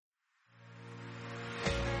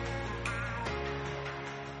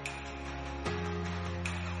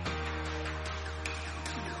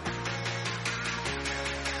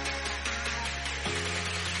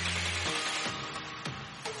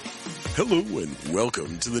Hello and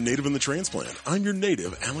welcome to the Native and the Transplant. I'm your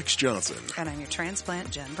native, Alex Johnson. And I'm your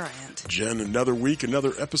transplant, Jen Bryant. Jen, another week,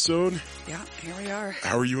 another episode. Yeah, here we are.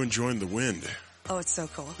 How are you enjoying the wind? Oh, it's so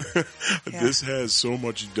cool. Yeah. This has so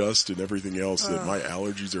much dust and everything else that my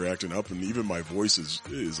allergies are acting up, and even my voice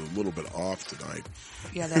is a little bit off tonight.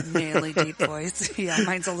 Yeah, that manly deep voice. Yeah,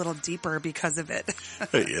 mine's a little deeper because of it.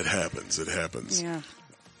 Hey, it happens. It happens. Yeah.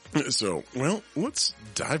 So, well, let's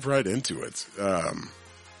dive right into it.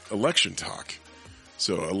 Election talk.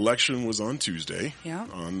 So election was on Tuesday,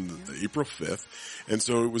 on April 5th. And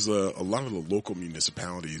so it was a lot of the local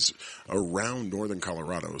municipalities around northern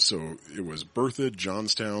Colorado. So it was Berthoud,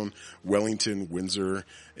 Johnstown, Wellington, Windsor,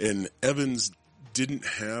 and Evans didn't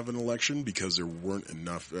have an election because there weren't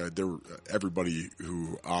enough, everybody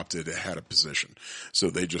who opted had a position. So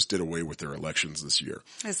they just did away with their elections this year.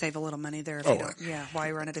 I save a little money there if you don't. Yeah,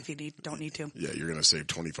 why run it if you don't need to? Yeah, you're going to save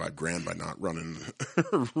 $25,000 by not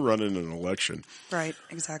running an election. Right,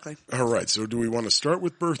 exactly. All right, so do we want to start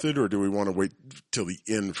with Berthoud or do we want to wait till the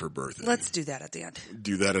end for Berthoud? Let's do that at the end.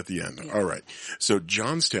 Do that at the end. Yeah. All right. So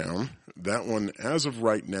Johnstown, that one, as of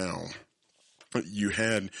right now, you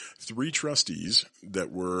had 3 trustees that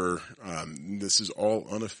were, this is all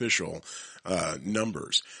unofficial,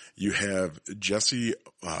 numbers. You have Jesse,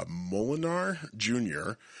 Molinar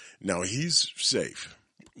Jr. Now he's safe.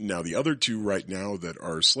 Now the other 2 right now that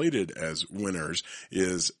are slated as winners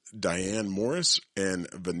is Diane Morris and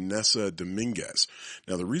Vanessa Dominguez.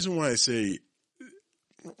 Now the reason why I say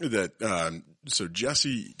that, so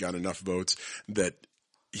Jesse got enough votes that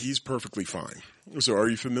he's perfectly fine. So are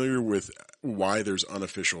you familiar with why there's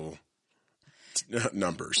unofficial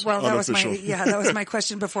numbers? Well, that was my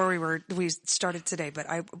question before we started today, but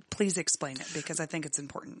please explain it because I think it's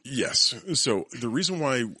important. Yes. So the reason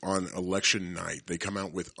why on election night they come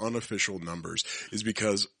out with unofficial numbers is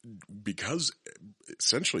because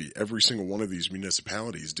essentially every single one of these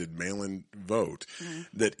municipalities did mail-in vote,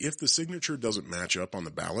 that if the signature doesn't match up on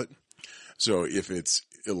the ballot, so if it's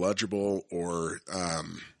illegible or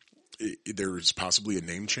there's possibly a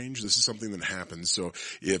name change. This is something that happens. So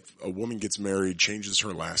if a woman gets married, changes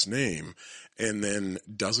her last name, and then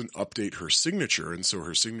doesn't update her signature, and so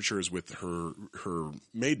her signature is with her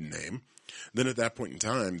maiden name, then at that point in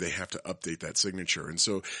time, they have to update that signature. And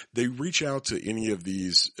so they reach out to any of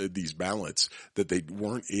these ballots that they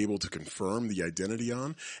weren't able to confirm the identity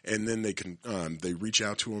on, and then they reach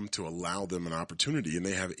out to them to allow them an opportunity, and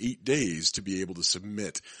they have 8 days to be able to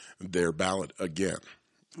submit their ballot again.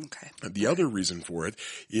 Okay. The other reason for it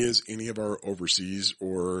is any of our overseas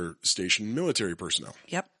or stationed military personnel.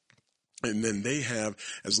 Yep. And then they have,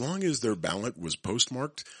 as long as their ballot was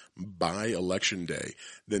postmarked by election day,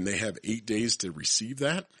 then they have 8 days to receive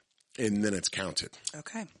that, and then it's counted.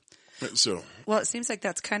 Okay. So. Well, it seems like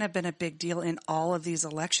that's kind of been a big deal in all of these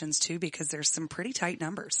elections too, because there's some pretty tight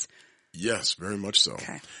numbers. Yes, very much so.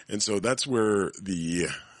 Okay. And so that's where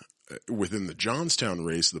within the Johnstown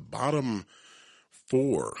race, the bottom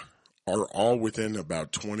 4 are all within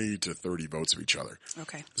about 20 to 30 votes of each other.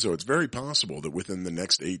 Okay. So it's very possible that within the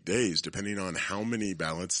next 8 days, depending on how many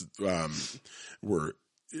ballots were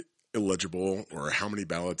illegible or how many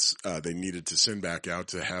ballots they needed to send back out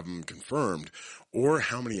to have them confirmed, or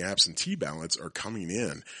how many absentee ballots are coming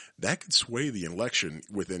in, that could sway the election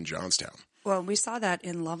within Johnstown. Well, we saw that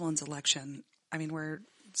in Loveland's election. I mean, where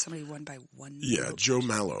somebody won by one vote. Yeah, Joe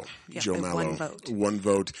Mallow. Yeah, Joe Mallow. one vote. One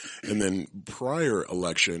vote. And then prior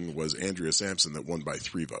election was Andrea Sampson that won by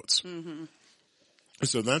 3 votes. Mm-hmm.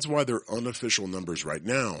 So that's why they're unofficial numbers right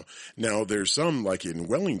now. Now there's some like in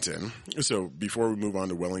Wellington. So before we move on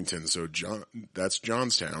to Wellington, so that's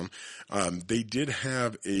Johnstown. They did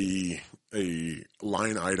have a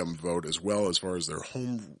line item vote as well as far as their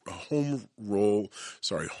home rule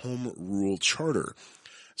charter.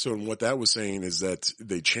 So what that was saying is that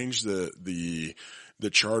they changed the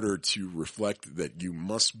charter to reflect that you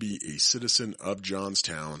must be a citizen of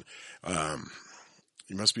Johnstown.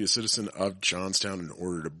 You must be a citizen of Johnstown in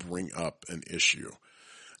order to bring up an issue.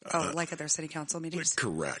 Like at their city council meetings?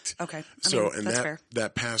 Correct. Okay. That's fair.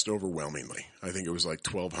 That passed overwhelmingly. I think it was like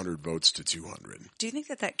 1,200 votes to 200. Do you think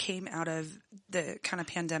that came out of the kind of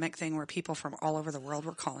pandemic thing where people from all over the world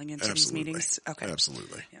were calling into these meetings? Okay.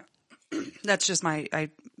 Absolutely. Yeah. That's just my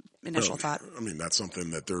initial thought. I mean, that's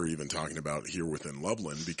something that they're even talking about here within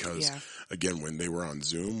Loveland because, again, when they were on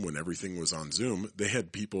Zoom, when everything was on Zoom, they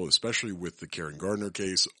had people, especially with the Karen Gardner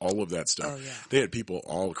case, all of that stuff. Oh, yeah. They had people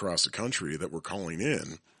all across the country that were calling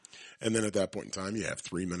in. And then at that point in time, you have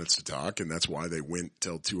 3 minutes to talk, and that's why they went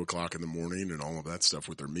till 2 o'clock in the morning and all of that stuff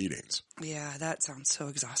with their meetings. Yeah, that sounds so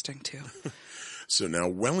exhausting too. So now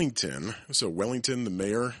Wellington, the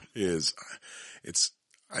mayor is,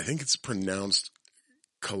 I think it's pronounced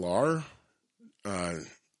Calar,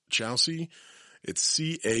 Chelsea. It's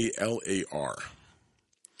Calar.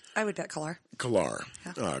 I would bet Calar. Calar.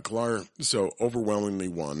 Yeah. Calar, so overwhelmingly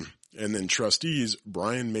won. And then trustees,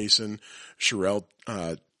 Brian Mason, Sherelle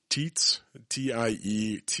Tietz,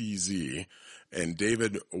 Tietz, and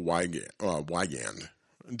David Wigand, Wiegand.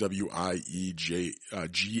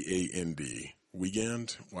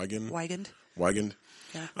 Wigand.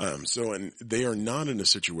 Yeah. And they are not in a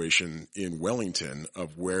situation in Wellington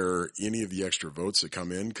of where any of the extra votes that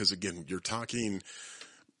come in, because again, you're talking,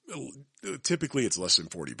 typically it's less than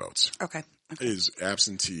 40 votes. Okay. Is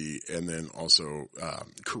absentee and then also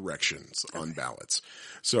corrections on ballots.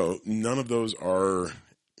 So none of those are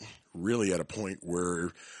really at a point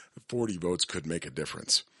where 40 votes could make a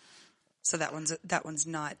difference. So that one's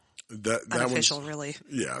not that unofficial, really.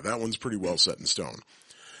 Yeah, that one's pretty well set in stone.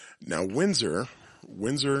 Now Windsor,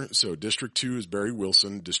 so District 2 is Barry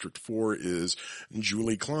Wilson, District 4 is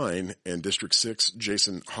Julie Klein, and District 6,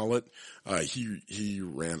 Jason Hollett. He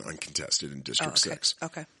ran uncontested in District 6.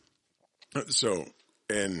 Okay. So,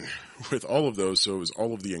 and with all of those, so it was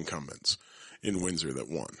all of the incumbents in Windsor that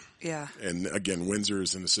won. Yeah. And again, Windsor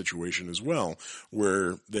is in a situation as well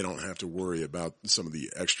where they don't have to worry about some of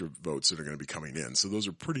the extra votes that are going to be coming in. So those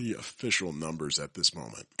are pretty official numbers at this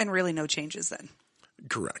moment. And really no changes then.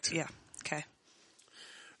 Correct. Yeah. Okay.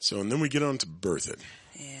 So, and then we get on to Berthoud.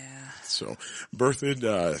 Yeah. So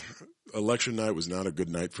Berthoud, election night was not a good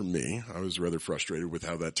night for me. I was rather frustrated with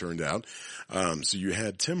how that turned out. So you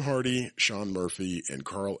had Tim Hardy, Sean Murphy, and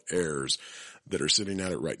Carl Ayers that are sitting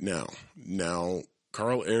at it right now. Now,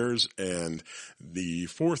 Carl Ayers and the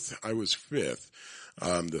fourth, I was fifth.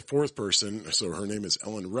 The fourth person, so her name is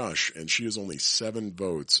Ellen Rush, and she has only 7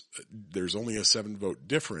 votes. There's only a 7-vote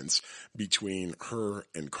difference between her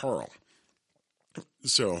and Carl.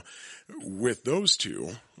 So with those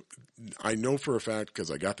two, I know for a fact,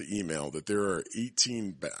 because I got the email, that there are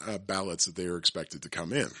 18 ballots that they are expected to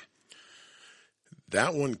come in.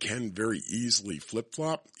 That one can very easily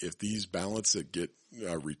flip-flop if these ballots that get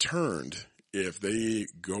returned, if they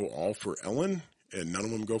go all for Ellen and none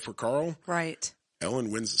of them go for Carl. Right.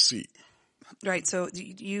 Ellen wins the seat. Right. So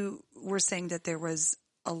you were saying that there was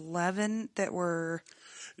 11 that were...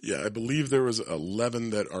 Yeah, I believe there was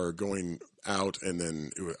 11 that are going out, and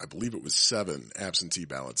then I believe it was 7 absentee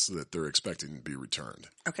ballots that they're expecting to be returned.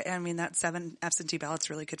 Okay, I mean, that 7 absentee ballots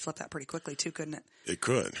really could flip that pretty quickly too, couldn't it? It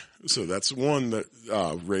could. So that's one that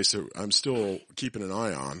race that I'm still keeping an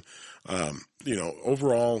eye on.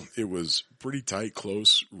 Overall, it was pretty tight,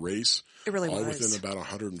 close race. It really all was. Within about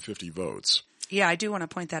 150 votes. Yeah, I do want to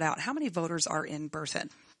point that out. How many voters are in Berthoud?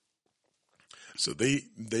 So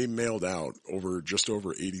they mailed out just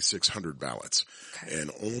over 8,600 ballots, and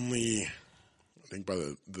only, I think by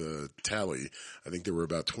the tally, I think there were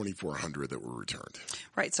about 2,400 that were returned.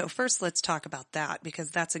 Right. So first, let's talk about that, because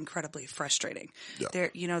that's incredibly frustrating.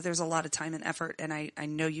 Yeah. There's a lot of time and effort, and I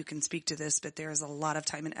know you can speak to this, but there is a lot of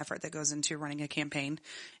time and effort that goes into running a campaign,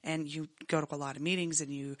 and you go to a lot of meetings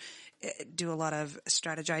and you do a lot of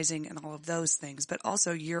strategizing and all of those things, but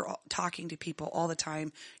also you're talking to people all the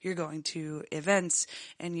time. You're going to events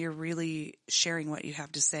and you're really sharing what you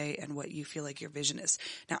have to say and what you feel like your vision is.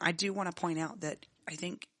 Now, I do want to point out that I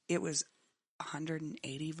think it was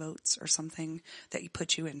 180 votes or something that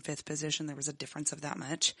put you in 5th position. There was a difference of that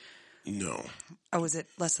much. No. Oh, was it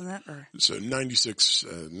less than that? Or so 96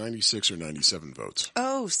 or 97 votes.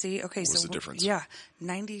 Oh, see, okay, so the difference? Yeah,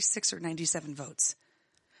 96 or 97 votes.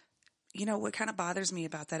 You know, what kind of bothers me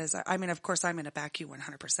about that is, I mean, of course, I'm going to back you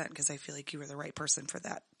 100% because I feel like you were the right person for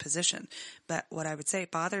that position. But what I would say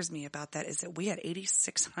bothers me about that is that we had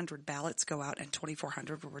 8,600 ballots go out and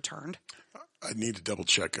 2,400 were returned. I need to double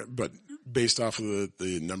check, but based off of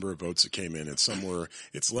the number of votes that came in, it's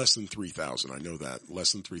less than 3,000. I know that.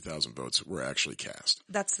 Less than 3,000 votes were actually cast.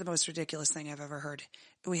 That's the most ridiculous thing I've ever heard.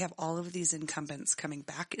 We have all of these incumbents coming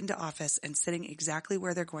back into office and sitting exactly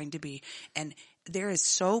where they're going to be. And there is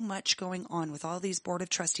so much going on with all these board of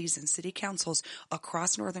trustees and city councils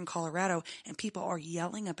across northern Colorado, and people are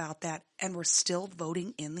yelling about that, and we're still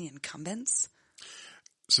voting in the incumbents.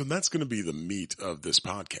 So that's going to be the meat of this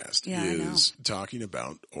podcast, is talking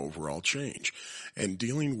about overall change and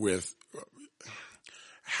dealing with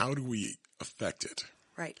how do we affect it.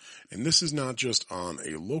 Right. And this is not just on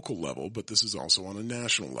a local level, but this is also on a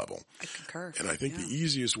national level. I concur. And I think the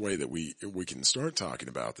easiest way that we can start talking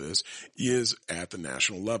about this is at the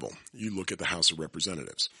national level. You look at the House of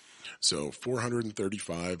Representatives. So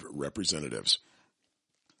 435 representatives.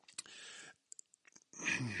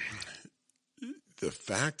 the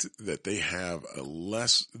fact that they have a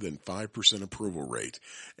less than 5% approval rate,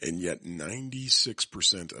 and yet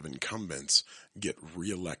 96% of incumbents get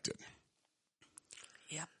reelected.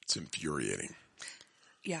 Yeah. It's infuriating.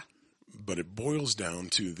 Yeah. But it boils down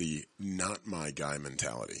to the not my guy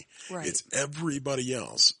mentality. Right. It's everybody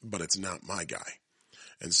else, but it's not my guy.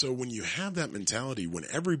 And so when you have that mentality, when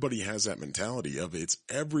everybody has that mentality of it's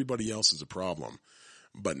everybody else is a problem,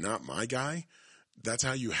 but not my guy, that's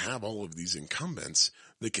how you have all of these incumbents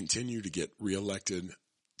that continue to get reelected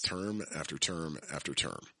term after term after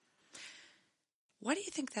term. Why do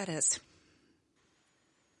you think that is?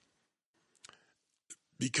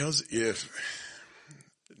 Because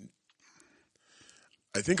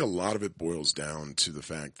I think a lot of it boils down to the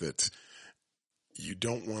fact that you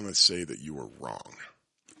don't want to say that you were wrong.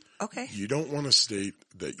 Okay. You don't want to state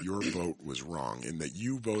that your vote was wrong and that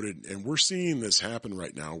you voted, and we're seeing this happen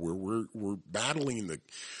right now where we're battling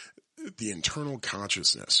the internal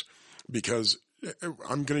consciousness, because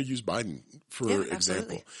I'm going to use Biden for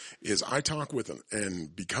example, is I talk with him,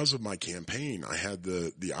 and because of my campaign, I had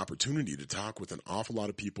the opportunity to talk with an awful lot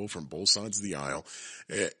of people from both sides of the aisle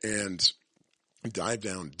and dive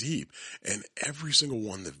down deep, and every single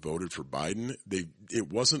one that voted for Biden,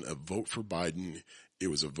 it wasn't a vote for Biden. It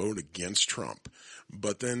was a vote against Trump.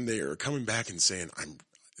 But then they are coming back and saying,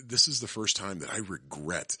 this is the first time that I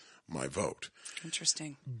regret my vote.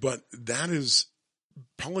 Interesting. But that is,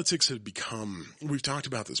 politics had become, we've talked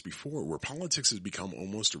about this before, where politics has become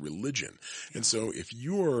almost a religion. Yeah. And so if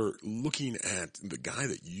you're looking at the guy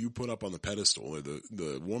that you put up on the pedestal, or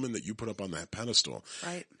the woman that you put up on that pedestal,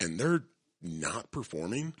 right, and they're not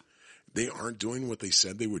performing, they aren't doing what they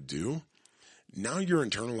said they would do, now you're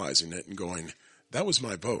internalizing it and going, that was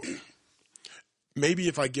my vote. Maybe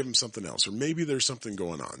if I give them something else, or maybe there's something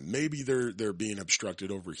going on. Maybe they're being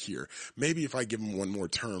obstructed over here. Maybe if I give them one more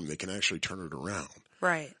term, they can actually turn it around.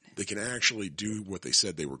 Right. They can actually do what they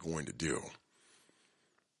said they were going to do.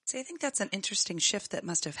 See, I think that's an interesting shift that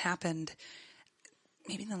must have happened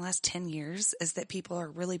maybe in the last 10 years, is that people are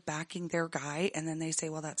really backing their guy, and then they say,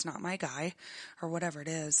 well, that's not my guy, or whatever it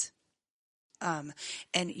is. And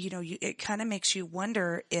it kind of makes you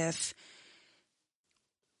wonder if,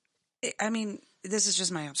 I mean, this is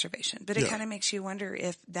just my observation, but it kind of makes you wonder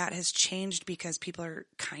if that has changed because people are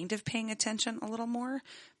kind of paying attention a little more,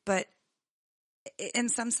 but in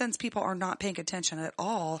some sense, people are not paying attention at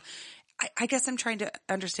all. I guess I'm trying to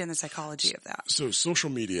understand the psychology of that. So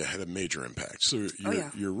social media had a major impact. So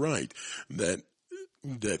you're right that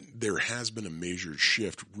there has been a major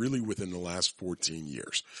shift really within the last 14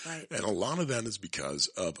 years. Right. And a lot of that is because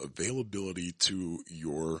of availability to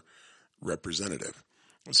your representative.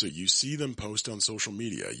 So you see them post on social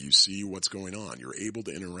media, you see what's going on, you're able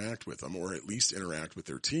to interact with them, or at least interact with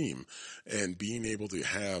their team, and being able to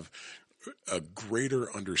have a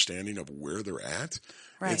greater understanding of where they're at.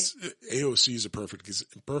 Right. AOC is a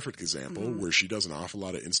perfect example where she does an awful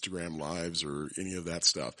lot of Instagram lives or any of that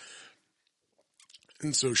stuff.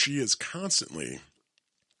 And so she is constantly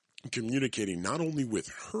communicating not only with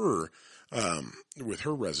her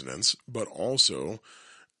residents, but also,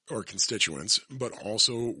 or constituents, but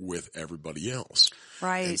also with everybody else.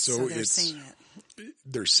 Right. And so they're seeing it.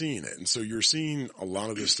 They're seeing it. And so you're seeing a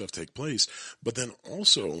lot of this stuff take place, but then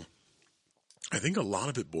also, I think a lot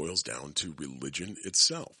of it boils down to religion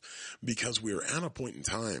itself, because we are at a point in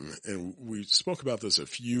time, and we spoke about this a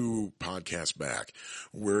few podcasts back,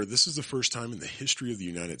 where this is the first time in the history of the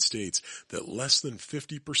United States that less than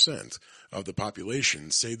 50% of the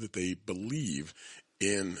population say that they believe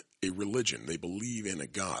in a religion. They believe in a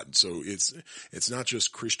God. So it's not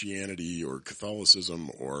just Christianity or Catholicism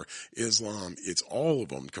or Islam. It's all of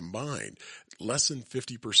them combined. Less than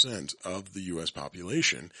 50% of the U.S.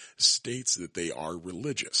 population states that they are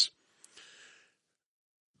religious.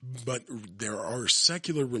 But there are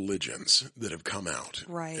secular religions that have come out.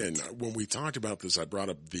 Right. And when we talked about this, I brought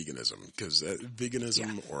up veganism, because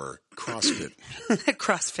veganism or CrossFit.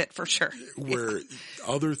 CrossFit for sure. Where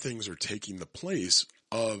other things are taking the place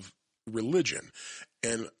of religion.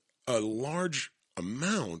 And a large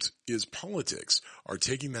amount is politics are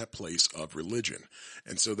taking that place of religion.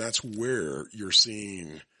 And so that's where you're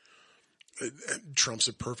seeing Trump's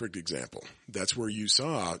a perfect example. That's where you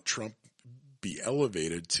saw Trump be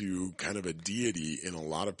elevated to kind of a deity in a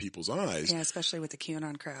lot of people's eyes. Yeah, especially with the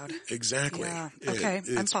QAnon crowd. Exactly. Yeah. Okay,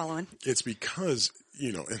 I'm following. It's because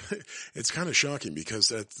you know, and it's kind of shocking because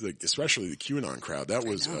that's especially the QAnon crowd, that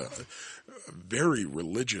was a very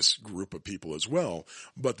religious group of people as well.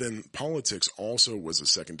 But then politics also was a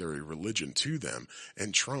secondary religion to them.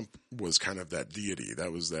 And Trump was kind of that deity.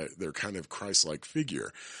 That was their kind of Christ-like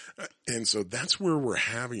figure. And so that's where we're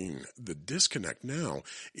having the disconnect now,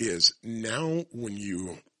 is now when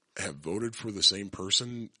you have voted for the same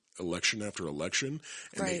person election after election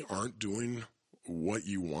and they aren't doing what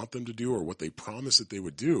you want them to do or what they promised that they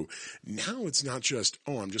would do. Now it's not just,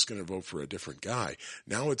 oh, I'm just going to vote for a different guy.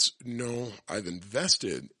 Now it's, no, I've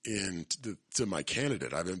invested to my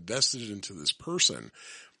candidate. I've invested into this person.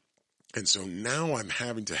 And so now I'm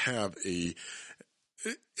having to have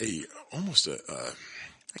almost like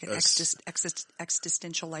an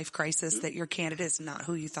existential life crisis that your candidate is not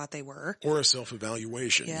who you thought they were. Or a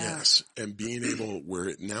self-evaluation, yes. And being able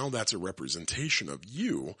where now that's a representation of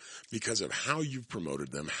you because of how you've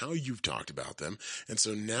promoted them, how you've talked about them. And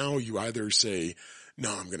so now you either say,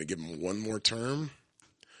 no, I'm going to give them one more term,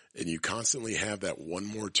 and you constantly have that one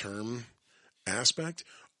more term aspect,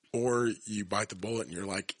 or you bite the bullet and you're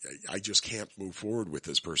like, I just can't move forward with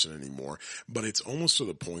this person anymore. But it's almost to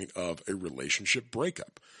the point of a relationship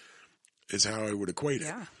breakup is how I would equate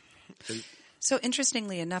it. And, so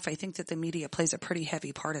interestingly enough, I think that the media plays a pretty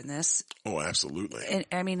heavy part in this. Oh, absolutely. And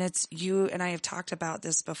I mean, it's you and I have talked about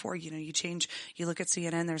this before. You know, you look at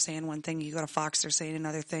CNN, they're saying one thing. You go to Fox, they're saying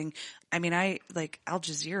another thing. I mean, Al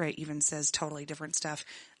Jazeera even says totally different stuff.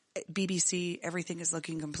 BBC, everything is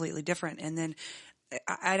looking completely different. And then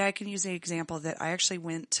I can use the example that I actually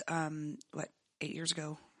went, 8 years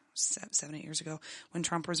ago, 7, 8 years ago, when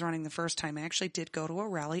Trump was running the first time. I actually did go to a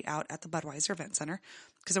rally out at the Budweiser Event Center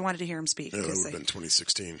because I wanted to hear him speak. Yeah, that would have been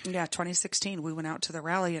 2016. Yeah, 2016. We went out to the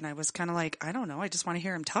rally and I was kind of like, I don't know, I just want to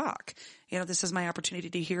hear him talk. You know, this is my opportunity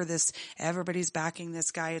to hear this. Everybody's backing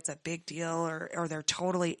this guy. It's a big deal, or they're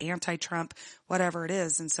totally anti-Trump, whatever it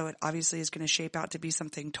is. And so it obviously is going to shape out to be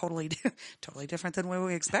something totally different than what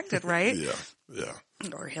we expected, right? Yeah.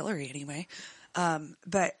 Or Hillary anyway.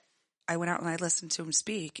 But I went out and I listened to him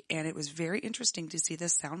speak, and it was very interesting to see the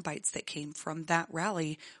sound bites that came from that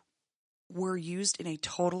rally were used in a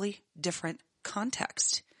totally different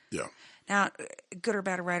context. Yeah. Now, good or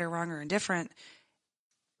bad or right or wrong or indifferent,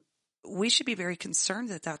 we should be very concerned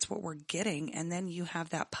that that's what we're getting. And then you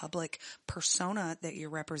have that public persona that your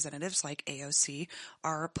representatives like AOC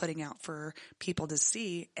are putting out for people to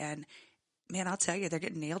see. And man, I'll tell you, they're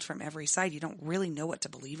getting nailed from every side. You don't really know what to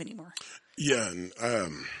believe anymore. Yeah.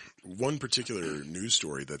 And, one particular news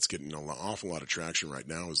story that's getting an awful lot of traction right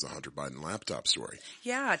now is the Hunter Biden laptop story.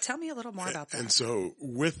 Yeah. Tell me a little more about that. And so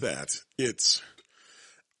with that,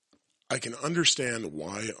 I can understand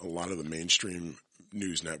why a lot of the mainstream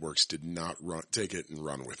news networks did not take it and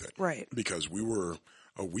run with it. Right. Because we were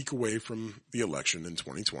a week away from the election in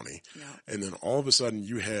 2020. Yeah. And then all of a sudden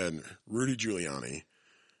you had Rudy Giuliani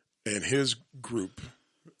and his group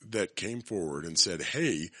that came forward and said,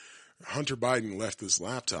 hey, Hunter Biden left this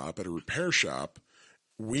laptop at a repair shop.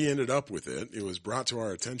 We ended up with it. It was brought to our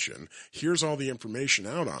attention. Here's all the information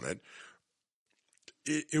out on it.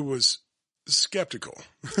 It was skeptical.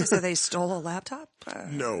 So they stole a laptop?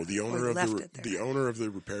 No, the owner of the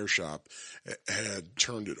repair shop had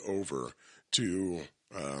turned it over to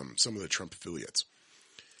some of the Trump affiliates.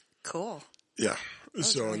 Cool. Yeah.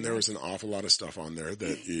 So, and there was an awful lot of stuff on there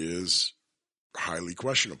that is highly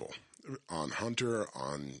questionable. On Hunter,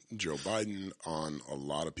 on Joe Biden, on a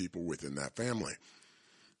lot of people within that family.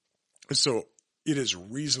 So it is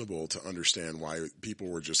reasonable to understand why people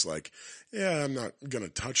were just like, yeah, I'm not going to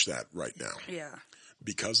touch that right now. Yeah.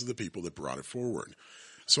 Because of the people that brought it forward.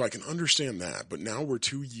 So I can understand that, but now we're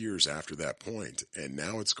 2 years after that point, and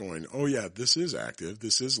now it's going, oh yeah, this is active,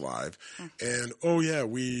 this is live, and oh yeah,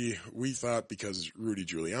 we thought because Rudy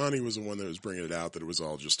Giuliani was the one that was bringing it out that it was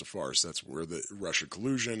all just a farce. That's where the Russia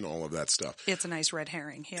collusion, all of that stuff. It's a nice red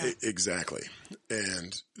herring, yeah. Exactly.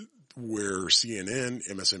 And where CNN,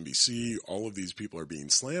 MSNBC, all of these people are being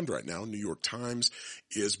slammed right now, New York Times,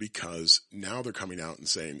 is because now they're coming out and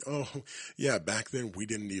saying, oh yeah, back then we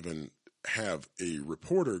didn't even have a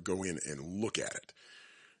reporter go in and look at it.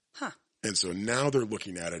 Huh. And so now they're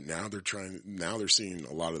looking at it. Now they're seeing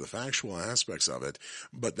a lot of the factual aspects of it.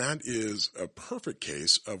 But that is a perfect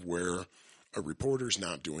case of where a reporter's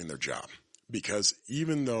not doing their job. Because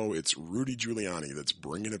even though it's Rudy Giuliani that's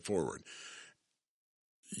bringing it forward,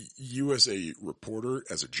 you as a reporter,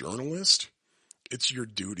 as a journalist, it's your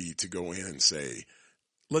duty to go in and say,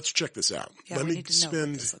 let's check this out. Yeah, Let we me need to know what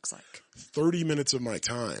spend this looks like. 30 minutes of my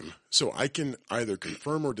time so I can either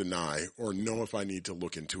confirm or deny or know if I need to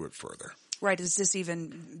look into it further. Right. Does this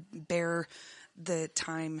even bear the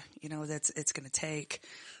time, it's going to take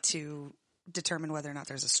to determine whether or not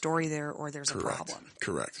there's a story there or there's a problem.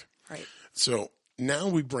 Correct. Right. So now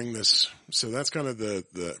we bring this, so that's kind of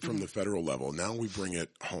the from the federal level. Now we bring it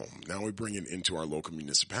home. Now we bring it into our local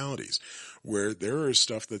municipalities where there is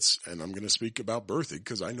stuff that's, and I'm going to speak about Berthoud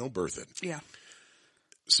because I know Berthoud. Yeah.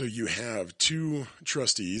 So you have two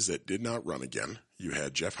trustees that did not run again. You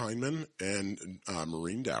had Jeff Heineman and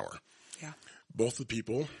Maureen Dower. Yeah. Both the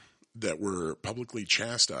people that were publicly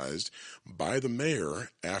chastised by the mayor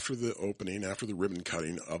after the opening, after the ribbon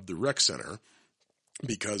cutting of the rec center,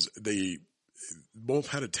 because they both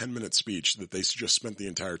had a 10-minute speech that they just spent the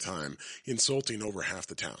entire time insulting over half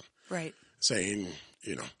the town. Right. Saying,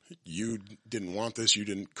 you didn't want this,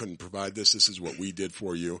 couldn't provide this, this is what we did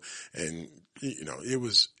for you. And, it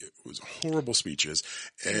was horrible speeches.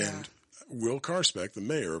 And Will Karspeck, the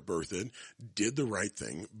mayor of Berthoud, did the right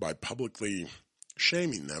thing by publicly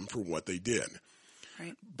shaming them for what they did.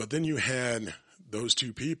 Right. But then you had those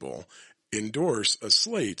two people endorse a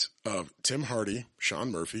slate of Tim Hardy,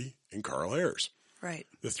 Sean Murphy, and Carl Ayers. Right.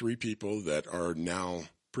 The three people that are now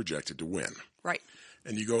projected to win. Right.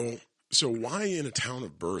 And you go, so why in a town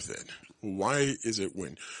of Berthoud? Why is it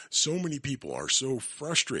when so many people are so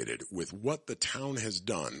frustrated with what the town has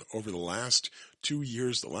done over the last 2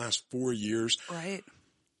 years, the last 4 years? Right.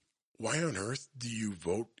 Why on earth do you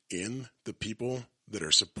vote in the people that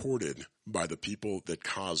are supported by the people that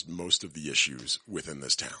caused most of the issues within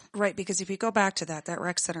this town? Right, because if you go back to that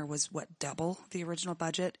rec center was double the original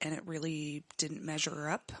budget, and it really didn't measure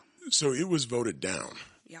up. So it was voted down.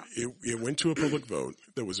 Yeah. It went to a public vote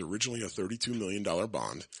that was originally a $32 million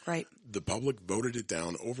bond. Right. The public voted it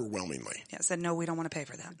down overwhelmingly. Yeah, said, no, we don't want to pay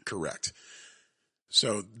for that. Correct.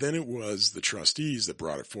 So then it was the trustees that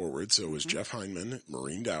brought it forward. So it was Jeff Heineman,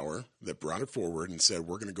 Maureen Dower that brought it forward and said,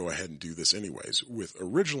 we're going to go ahead and do this anyways, with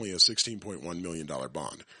originally a $16.1 million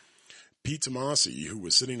bond. Pete Tomasi, who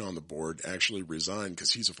was sitting on the board, actually resigned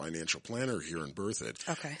because he's a financial planner here in Berthoud.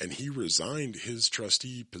 Okay. And he resigned his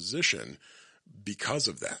trustee position because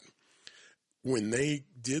of that. When they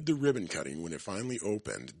did the ribbon cutting, when it finally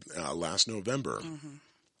opened last November,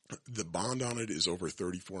 the bond on it is over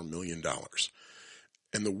 $34 million.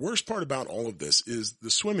 And the worst part about all of this is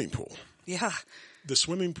the swimming pool. Yeah. The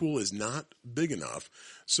swimming pool is not big enough,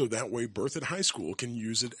 so that way Berthoud High School can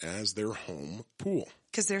use it as their home pool.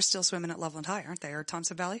 Because they're still swimming at Loveland High, aren't they? Or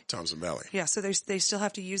Thompson Valley? Thompson Valley. Yeah, so they still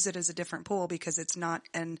have to use it as a different pool because it's not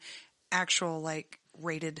an actual,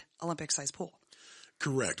 rated Olympic-sized pool.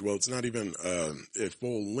 Correct. Well, it's not even a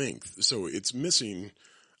full length, so it's missing,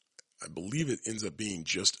 I believe it ends up being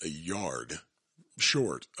just a yard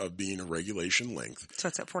short of being a regulation length. So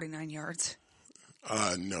it's at 49 yards?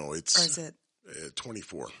 No, it's... Or is it...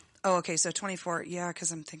 24. Oh, okay, so 24, yeah,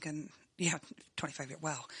 because I'm thinking, 25,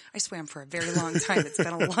 wow. I swam for a very long time. It's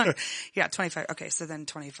been a long, 25, okay, so then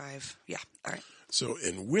 25, all right. So,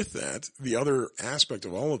 and with that, the other aspect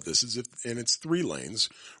of all of this is and it's 3 lanes,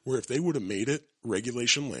 where if they would have made it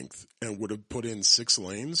regulation length and would have put in 6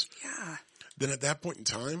 lanes, then at that point in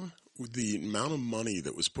time, with the amount of money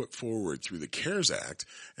that was put forward through the CARES Act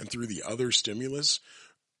and through the other stimulus,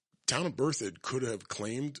 town of Berthoud could have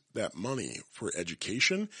claimed that money for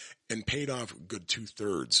education and paid off a good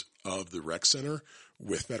 2/3 of the rec center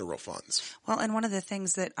with federal funds. Well, and one of the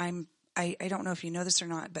things that I don't know if you know this or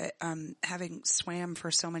not, but having swam for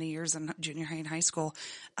so many years in junior high and high school,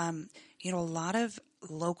 a lot of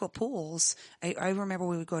local pools, I remember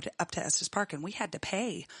we would go up to Estes Park and we had to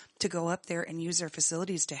pay to go up there and use their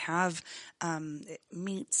facilities to have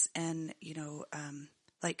meets and,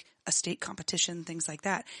 like a state competition, things like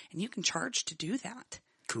that. And you can charge to do that.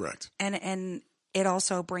 Correct. And it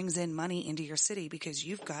also brings in money into your city because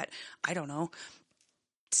you've got,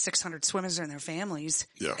 600 swimmers and their families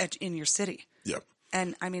in your city. Yep.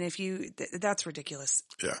 And I mean, that's ridiculous.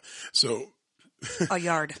 Yeah. So. A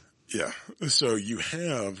yard. Yeah. So you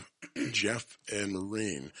have Jeff and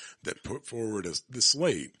Maureen that put forward the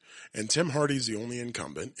slate, and Tim Hardy's the only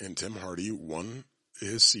incumbent, and Tim Hardy won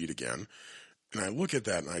his seat again. And I look at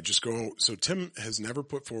that and I just go, so Tim has never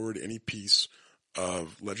put forward any piece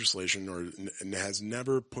of legislation and has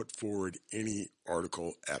never put forward any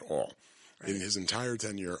article at all in his entire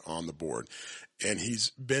tenure on the board. And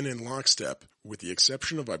he's been in lockstep with the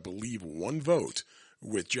exception of, I believe, 1 vote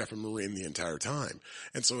with Jeff and Maureen the entire time.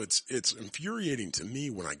 And so it's infuriating to me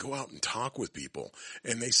when I go out and talk with people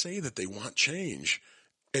and they say that they want change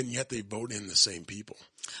and yet they vote in the same people.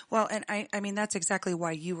 Well, and I mean, that's exactly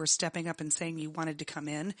why you were stepping up and saying you wanted to come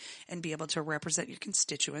in and be able to represent your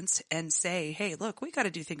constituents and say, hey, look, we got to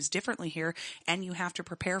do things differently here. And you have to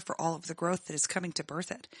prepare for all of the growth that is coming to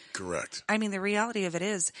Berthoud. Correct. I mean, the reality of it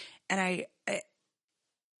is, and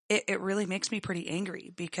it really makes me pretty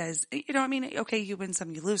angry because, I mean, okay, you win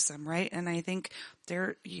some, you lose some, right? And I think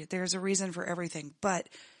there's a reason for everything. But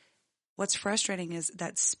what's frustrating is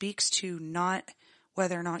that speaks to not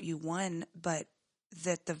whether or not you won, but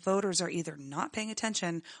that the voters are either not paying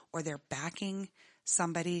attention or they're backing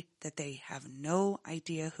somebody that they have no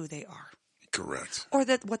idea who they are. Correct. Or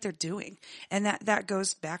that what they're doing. And that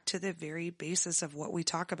goes back to the very basis of what we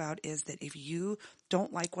talk about is that if you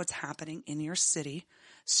don't like what's happening in your city,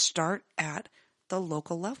 start at the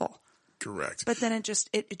local level. Correct. But then it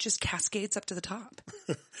just cascades up to the top.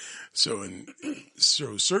 So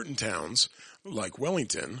certain towns like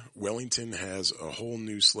Wellington has a whole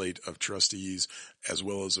new slate of trustees as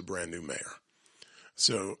well as a brand new mayor.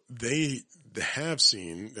 So they have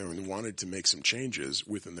seen and wanted to make some changes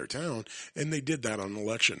within their town, and they did that on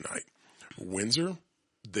election night. Windsor,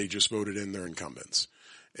 they just voted in their incumbents.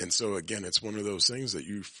 And so again, it's one of those things that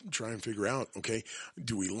you try and figure out, okay,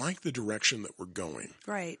 do we like the direction that we're going?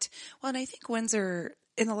 Right. Well, and I think Windsor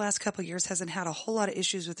in the last couple of years hasn't had a whole lot of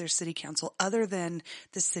issues with their city council other than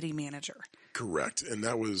the city manager. Correct. And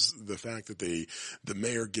that was the fact that the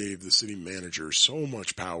mayor gave the city manager so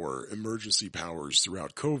much power, emergency powers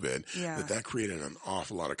throughout COVID, that created an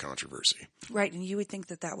awful lot of controversy. Right. And you would think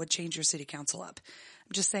that would change your city council up.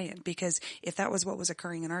 I'm just saying, because if that was what was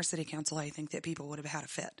occurring in our city council, I think that people would have had a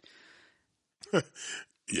fit.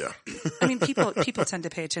 Yeah. I mean, people tend to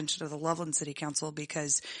pay attention to the Loveland City Council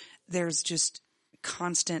because there's just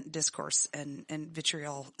constant discourse and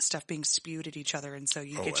vitriol stuff being spewed at each other. And so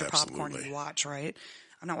you get your popcorn and you watch, right?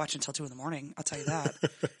 I'm not watching until 2 a.m. I'll tell you that.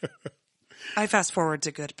 I fast forward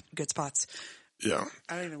to good spots. Yeah.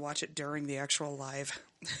 I don't even watch it during the actual live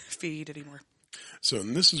feed anymore. So,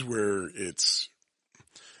 and this is where it's,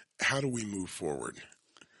 how do we move forward?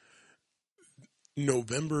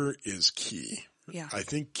 November is key. Yeah. I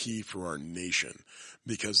think key for our nation,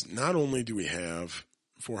 because not only do we have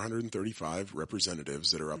 435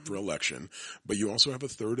 representatives that are up for election, but you also have a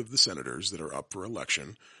third of the senators that are up for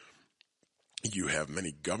election. You have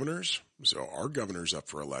many governors, so our governor's up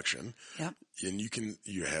for election. Yep. And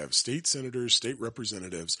you have state senators, state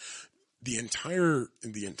representatives. The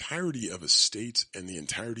entirety of a state and the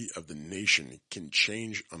entirety of the nation can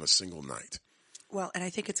change on a single night. Well, and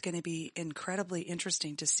I think it's going to be incredibly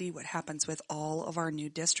interesting to see what happens with all of our new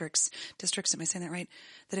districts, am I saying that right,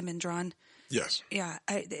 that have been drawn? Yes. Yeah,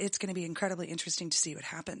 it's going to be incredibly interesting to see what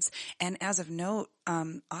happens. And as of note,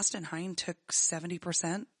 Austin Hine took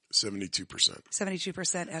 70%. 72%.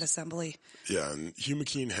 72% at Assembly. Yeah, and Hugh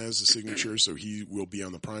McKean has the signature, so he will be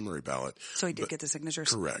on the primary ballot. So he did get the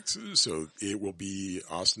signatures. Correct. So it will be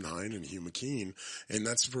Austin Hine and Hugh McKean, and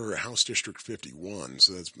that's for House District 51,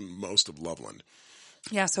 so that's most of Loveland.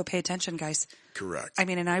 Yeah, so pay attention, guys. Correct. I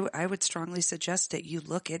mean, and I would strongly suggest that you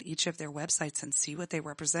look at each of their websites and see what they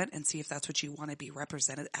represent and see if that's what you want to be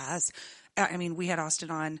represented as. I mean, we had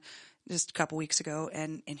Austin on just a couple weeks ago,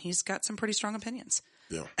 and he's got some pretty strong opinions.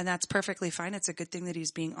 Yeah. And that's perfectly fine. It's a good thing that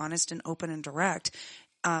he's being honest and open and direct.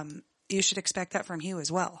 You should expect that from Hugh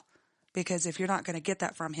as well, because if you're not going to get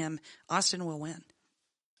that from him, Austin will win.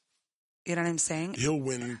 You know what I'm saying? He'll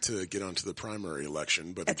win to get onto the primary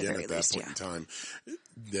election, but again, at that point in time,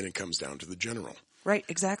 then it comes down to the general. Right,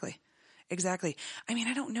 exactly. Exactly. I mean,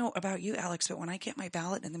 I don't know about you, Alex, but when I get my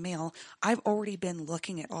ballot in the mail, I've already been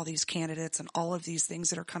looking at all these candidates and all of these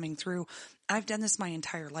things that are coming through. I've done this my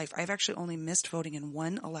entire life. I've actually only missed voting in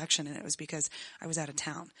one election, and it was because I was out of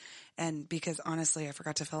town. And because, honestly, I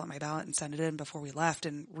forgot to fill out my ballot and send it in before we left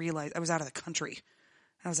and realized I was out of the country.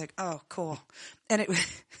 I was like, oh, cool. And it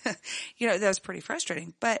was, that was pretty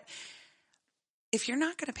frustrating. But if you're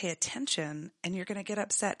not going to pay attention and you're going to get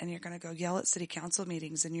upset and you're going to go yell at city council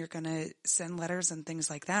meetings and you're going to send letters and things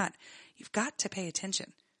like that, you've got to pay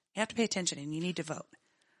attention. You have to pay attention and you need to vote.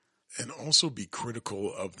 And also be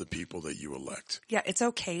critical of the people that you elect. Yeah, it's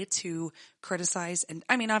okay to criticize. And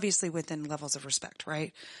I mean, obviously within levels of respect,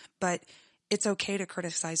 right? But it's okay to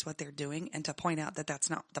criticize what they're doing and to point out that that's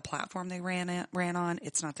not the platform they ran on.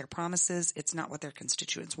 It's not their promises. It's not what their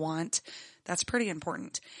constituents want. That's pretty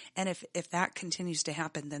important. And if that continues to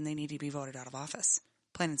happen, then they need to be voted out of office.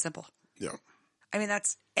 Plain and simple. Yeah. I mean,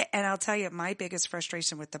 and I'll tell you, my biggest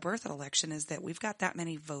frustration with the Berthoud election is that we've got that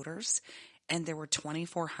many voters and there were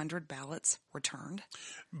 2,400 ballots returned.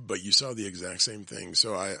 But you saw the exact same thing.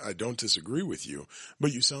 So I don't disagree with you,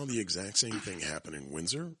 but you saw the exact same thing happen in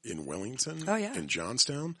Windsor, in Wellington, in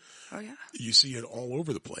Johnstown. Oh, yeah. You see it all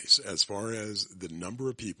over the place as far as the number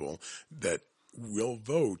of people that will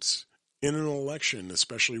vote in an election,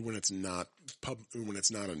 especially when it's not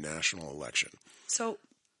a national election. So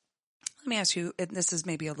let me ask you, and this is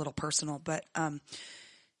maybe a little personal, but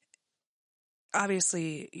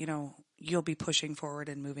obviously, you'll be pushing forward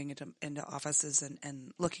and moving into offices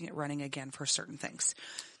and looking at running again for certain things.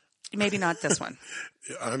 Maybe not this one.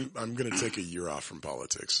 I'm going to take a year off from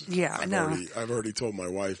politics. Yeah, I've already told my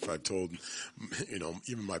wife, I've told,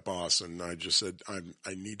 even my boss, and I just said, I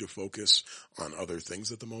need to focus on other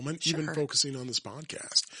things at the moment, Sure. even focusing on this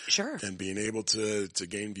podcast. Sure. And being able to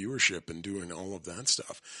gain viewership and doing all of that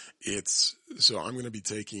stuff. So I'm going to be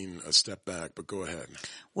taking a step back, but go ahead.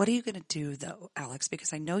 What are you going to do though, Alex?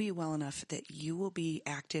 Because I know you well enough that you will be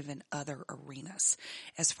active in other arenas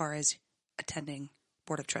as far as attending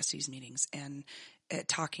Board of Trustees meetings and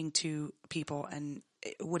talking to people, and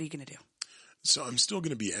what are you going to do? So I'm still going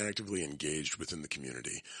to be actively engaged within the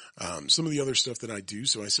community. Some of the other stuff that I do,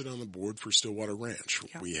 so I sit on the board for Stillwater Ranch.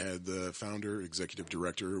 Yeah. We had the founder, executive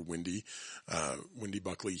director, Wendy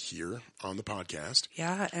Buckley here on the podcast.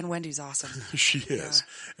 Yeah, and Wendy's awesome. She is.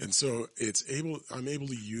 Yeah. And so I'm able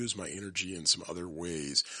to use my energy in some other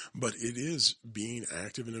ways, but it is being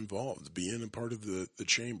active and involved, being a part of the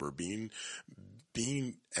chamber, being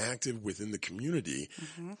active within the community,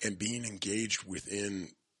 mm-hmm. and being engaged within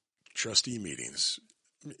trustee meetings.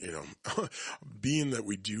 Being that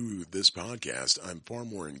we do this podcast, I'm far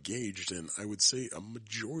more engaged, and I would say a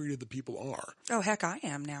majority of the people are. Oh, heck, I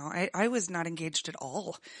am now. I was not engaged at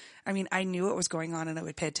all. I mean, I knew what was going on and I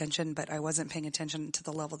would pay attention, but I wasn't paying attention to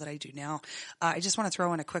the level that I do now. I just want to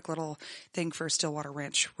throw in a quick little thing for Stillwater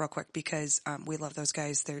Ranch real quick because we love those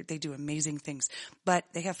guys. They do amazing things, but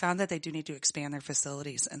they have found that they do need to expand their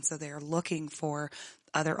facilities, and so they are looking for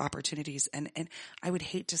other opportunities. And I would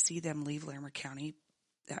hate to see them leave Larimer County.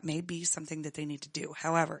 That may be something that they need to do.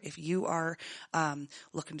 However, if you are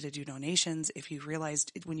looking to do donations, if you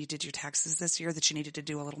realized when you did your taxes this year that you needed to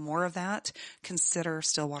do a little more of that, consider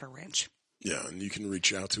Stillwater Ranch. Yeah, and you can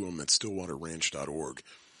reach out to them at stillwaterranch.org.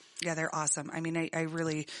 Yeah, they're awesome. I mean, I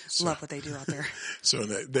really love what they do out there. So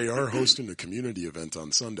they are hosting a community event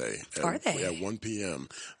on Sunday. Are they? At 1 p.m.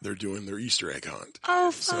 They're doing their Easter egg hunt.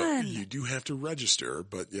 Oh, fun. So you do have to register,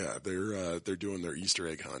 but yeah, they're doing their Easter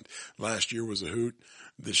egg hunt. Last year was a hoot.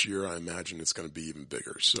 This year, I imagine it's going to be even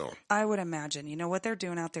bigger. So I would imagine, what they're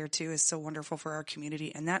doing out there too is so wonderful for our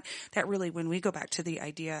community. And that really, when we go back to the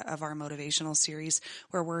idea of our motivational series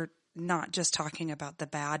where we're not just talking about the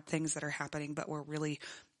bad things that are happening, but we're really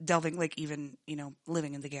delving, like even,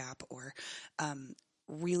 living in the gap or,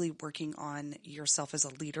 really working on yourself as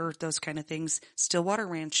a leader, those kind of things. Stillwater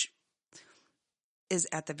Ranch is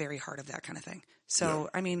at the very heart of that kind of thing. So,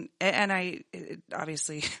 yeah. I mean, and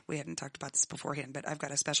obviously we hadn't talked about this beforehand, but I've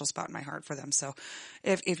got a special spot in my heart for them. So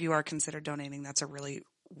if you are considered donating, that's a really,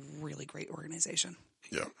 really great organization.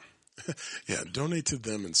 Yeah. Yeah, donate to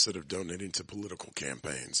them instead of donating to political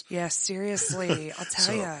campaigns. Yeah, seriously, I'll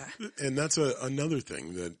tell you. And that's another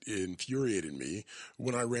thing that infuriated me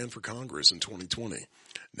when I ran for Congress in 2020.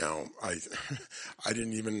 Now, I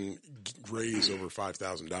didn't even raise over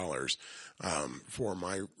 $5,000 for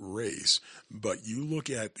my race, but you look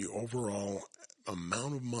at the overall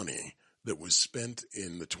amount of money that was spent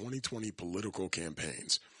in the 2020 political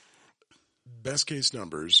campaigns. Best case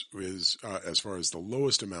numbers is, as far as the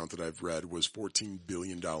lowest amount that I've read, was $14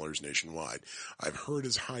 billion nationwide. I've heard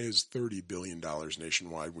as high as $30 billion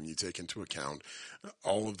nationwide when you take into account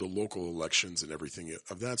all of the local elections and everything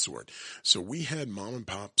of that sort. So we had mom and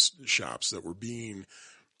pop shops that were being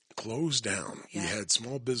closed down. Yeah. We had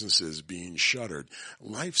small businesses being shuttered,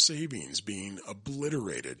 life savings being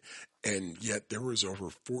obliterated. And yet there was over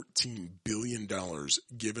 $14 billion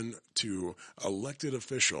given to elected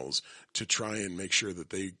officials to try and make sure that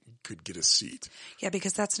they could get a seat. Yeah,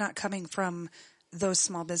 because that's not coming from those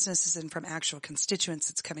small businesses and from actual constituents.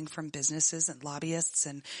 It's coming from businesses and lobbyists.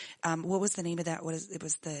 And what was the name of that?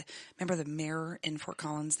 Remember the mayor in Fort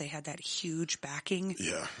Collins? They had that huge backing.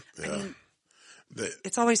 Yeah. I mean,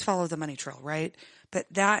 it's always follow the money trail, right? But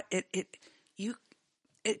that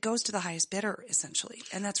it goes to the highest bidder essentially,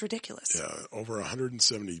 and that's ridiculous. Yeah, over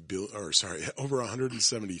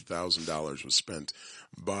 $170,000 was spent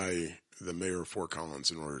by the mayor of Fort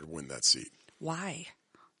Collins in order to win that seat. Why?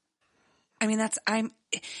 I mean,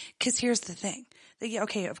 because here's the thing.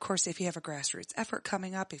 Okay, of course, if you have a grassroots effort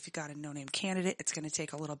coming up, if you got a no-name candidate, it's going to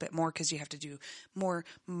take a little bit more because you have to do more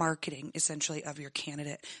marketing essentially of your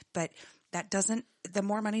candidate. But the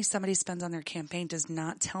more money somebody spends on their campaign does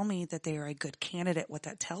not tell me that they are a good candidate. What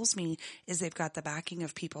that tells me is they've got the backing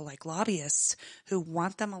of people like lobbyists who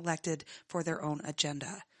want them elected for their own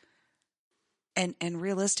agenda. And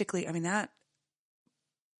realistically, I mean,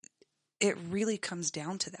 it really comes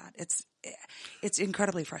down to that. It's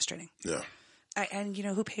incredibly frustrating. Yeah. And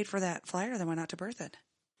who paid for that flyer that went out to Berthoud?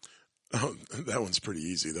 Oh, that one's pretty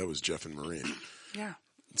easy. That was Jeff and Maureen. Yeah.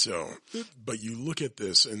 So, but you look at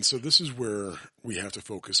this, and so this is where we have to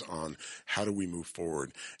focus on how do we move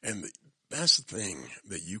forward. And the best thing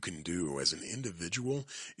that you can do as an individual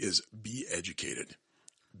is be educated.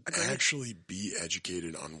 Agreed. Actually be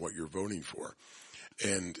educated on what you're voting for.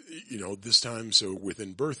 And, this time, so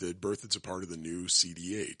within Berthoud's a part of the new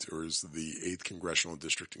CD8, or is the 8th Congressional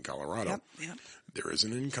District in Colorado. Yep. There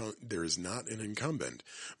is not an incumbent,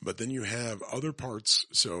 but then you have other parts.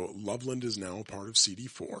 So Loveland is now a part of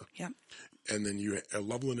CD4. Yep. And then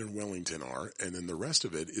Loveland and Wellington are, and then the rest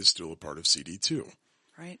of it is still a part of CD2.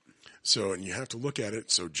 Right. So, and you have to look at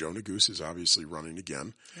it. So Joe Neguse is obviously running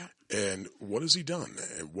again. Yep. And what has he done?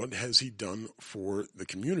 And what has he done for the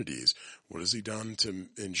communities? What has he done to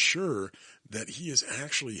ensure that he is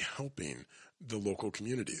actually helping the local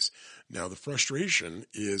communities? Now, the frustration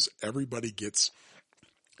is everybody gets,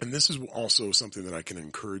 and this is also something that I can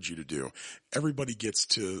encourage you to do. Everybody gets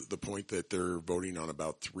to the point that they're voting on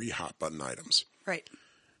about 3 hot button items. Right.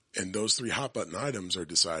 And those 3 hot button items are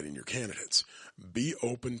deciding your candidates. Be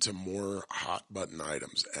open to more hot button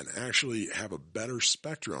items and actually have a better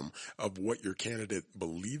spectrum of what your candidate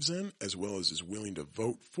believes in as well as is willing to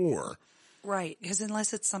vote for. Right. Because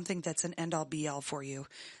unless it's something that's an end all be all for you,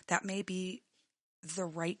 that may be the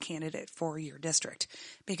right candidate for your district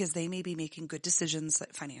because they may be making good decisions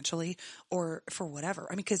financially or for whatever.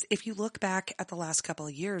 I mean, because if you look back at the last couple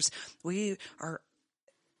of years, we are,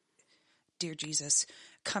 dear Jesus,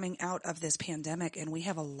 coming out of this pandemic, and we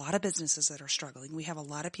have a lot of businesses that are struggling. We have a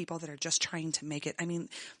lot of people that are just trying to make it. I mean,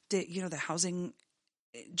 the housing,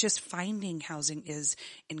 just finding housing is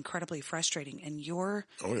incredibly frustrating, and your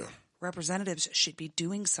representatives should be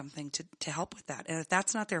doing something to help with that. And if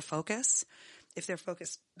that's not their focus, if their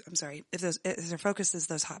focus is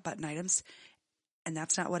those hot button items, and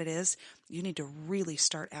that's not what it is, you need to really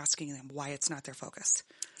start asking them why it's not their focus.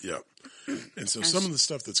 Yeah. And so some of the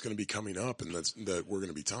stuff that's going to be coming up and that we're going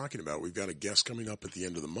to be talking about, we've got a guest coming up at the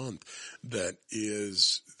end of the month that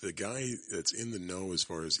is the guy that's in the know as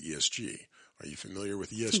far as ESG. Are you familiar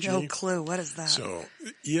with ESG? No clue. What is that? So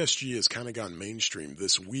ESG has kind of gone mainstream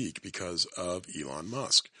this week because of Elon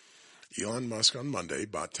Musk. Elon Musk on Monday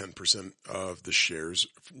bought 10% of the shares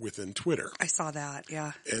within Twitter. I saw that,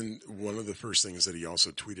 yeah. And one of the first things that he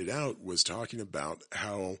also tweeted out was talking about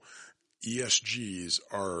how ESGs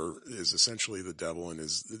is essentially the devil and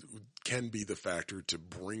can be the factor to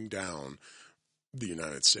bring down the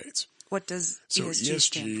United States. What does ESG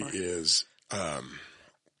stand for? Is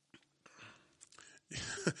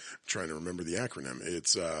trying to remember the acronym.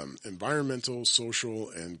 It's environmental, social,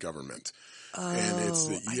 and government. And it's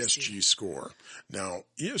the ESG score. Now,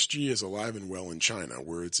 ESG is alive and well in China,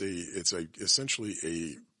 where it's essentially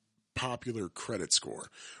a popular credit score,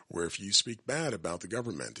 where if you speak bad about the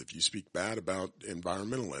government, if you speak bad about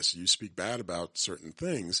environmentalists, you speak bad about certain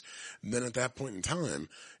things, then at that point in time,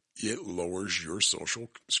 it lowers your social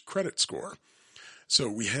credit score. So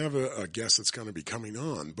we have a guest that's going to be coming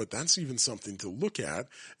on, but that's even something to look at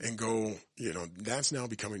and go, that's now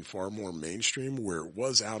becoming far more mainstream where it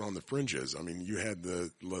was out on the fringes. I mean, you had the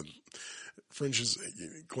fringes,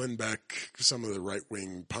 Glenn Beck, some of the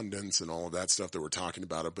right-wing pundits and all of that stuff that were talking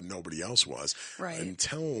about it, but nobody else was. Right.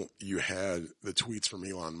 Until you had the tweets from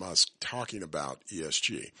Elon Musk talking about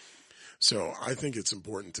ESG. So I think it's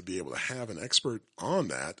important to be able to have an expert on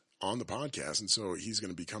that on the podcast. And so he's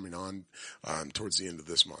going to be coming on towards the end of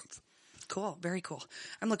this month. Cool. Very cool.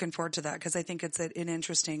 I'm looking forward to that because I think it's an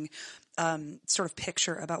interesting sort of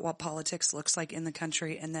picture about what politics looks like in the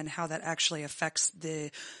country and then how that actually affects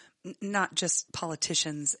not just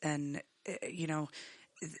politicians and,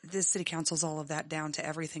 the city councils, all of that down to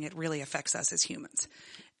everything. It really affects us as humans.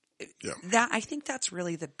 Yeah. I think that's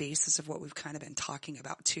really the basis of what we've kind of been talking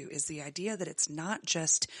about too, is the idea that it's not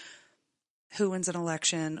just who wins an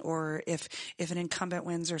election or if an incumbent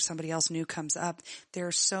wins or somebody else new comes up. There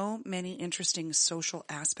are so many interesting social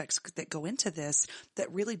aspects that go into this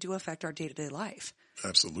that really do affect our day-to-day life.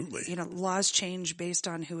 Absolutely. Laws change based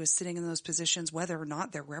on who is sitting in those positions, whether or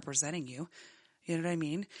not they're representing you. You know what I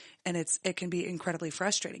mean? And it can be incredibly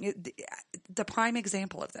frustrating. The prime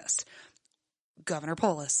example of this, Governor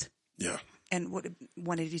Polis. Yeah. And what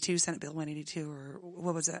 182, Senate Bill 182, or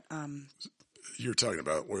what was that? You're talking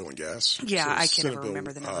about oil and gas? Yeah, so I can't ever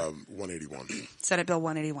remember the number. 181. Senate Bill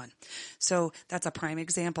 181. So that's a prime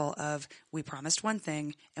example of we promised one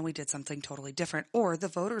thing and we did something totally different. Or the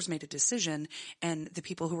voters made a decision and the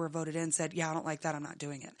people who were voted in said, yeah, I don't like that. I'm not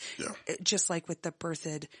doing it. Yeah. Just like with the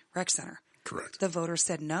Berthoud Rec Center. Correct. The voters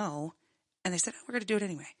said no and they said, oh, we're going to do it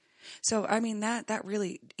anyway. So, I mean, that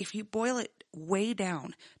really, if you boil it way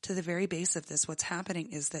down to the very base of this, what's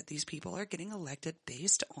happening is that these people are getting elected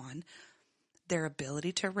based on their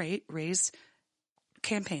ability to raise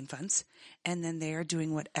campaign funds, and then they are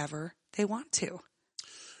doing whatever they want to.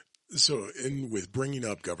 So, with bringing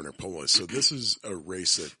up Governor Polis, so this is a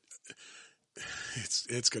race that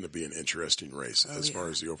it's going to be an interesting race as far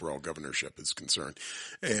as the overall governorship is concerned.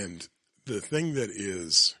 And the thing that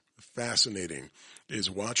is fascinating is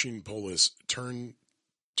watching Polis turn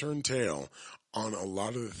tail on a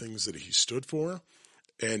lot of the things that he stood for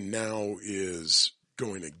and now is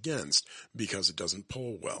going against because it doesn't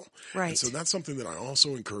poll well. Right. And so that's something that I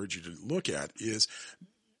also encourage you to look at is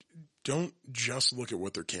don't just look at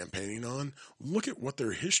what they're campaigning on. Look at what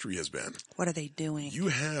their history has been. What are they doing? You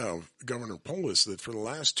have Governor Polis that for the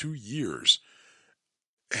last 2 years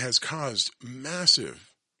has caused massive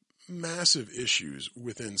issues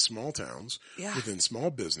within small towns, within small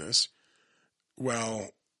business. Well,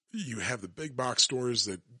 you have the big box stores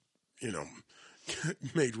that,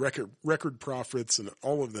 made record profits and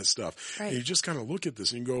all of this stuff. Right. And you just kind of look at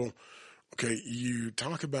this and you go, okay, you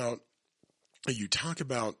talk about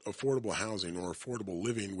affordable housing or affordable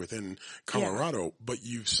living within Colorado, but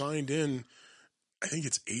you've signed in, I think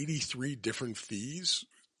it's 83 different fees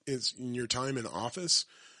in your time in office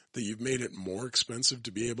that you've made it more expensive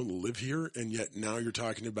to be able to live here. And yet now you're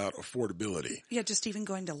talking about affordability. Yeah. Just even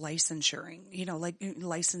going to licensuring, like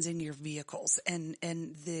licensing your vehicles and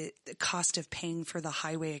the cost of paying for the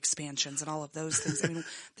highway expansions and all of those things. I mean,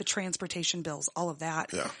 the transportation bills, all of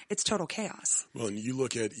that. Yeah. It's total chaos. Well, and you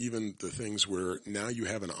look at even the things where now you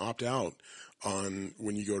have an opt out on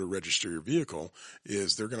when you go to register your vehicle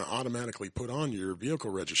is they're going to automatically put on your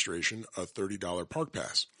vehicle registration a $30 park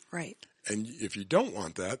pass. Right. And if you don't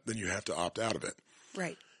want that, then you have to opt out of it.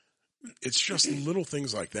 Right. It's just little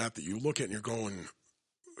things like that you look at and you're going,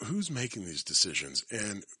 who's making these decisions?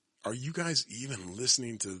 And are you guys even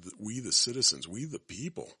listening to we the citizens, we the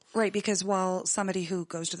people? Right. Because while somebody who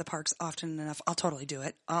goes to the parks often enough, I'll totally do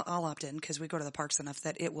it. I'll opt in because we go to the parks enough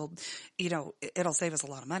that it will, it'll save us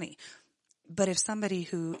a lot of money. But if somebody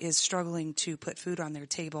who is struggling to put food on their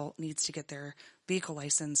table needs to get their vehicle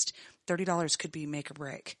licensed, $30 could be make or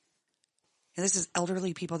break. And this is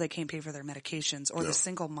elderly people that can't pay for their medications, or the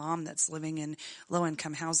single mom that's living in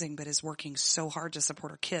low-income housing but is working so hard to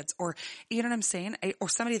support her kids, or you know what I'm saying? Or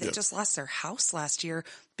somebody that just lost their house last year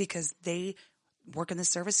because they work in the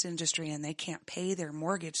service industry and they can't pay their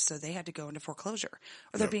mortgage, so they had to go into foreclosure.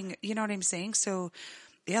 Or they're being, you know what I'm saying? So,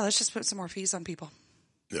 yeah, let's just put some more fees on people.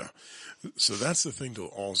 Yeah. So that's the thing to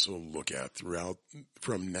also look at throughout,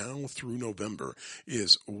 from now through November,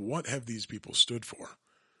 is what have these people stood for?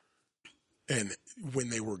 And when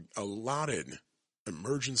they were allotted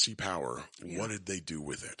emergency power, what did they do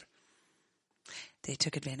with it? They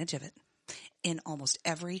took advantage of it in almost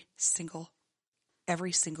every single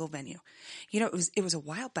venue. It was a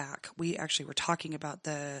while back. We actually were talking about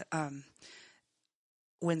the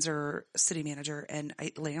Windsor city manager and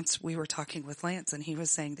Lance. We were talking with Lance, and he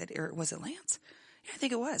was saying that, or was it Lance? Yeah, I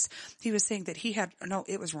think it was. He was saying that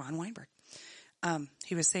it was Ron Weinberg.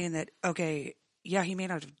 He was saying that, okay, yeah, he may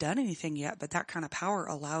not have done anything yet, but that kind of power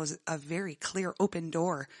allows a very clear open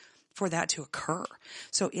door for that to occur.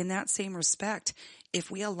 So in that same respect, if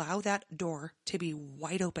we allow that door to be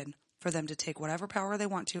wide open for them to take whatever power they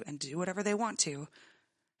want to and do whatever they want to,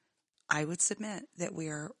 I would submit that we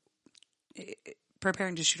are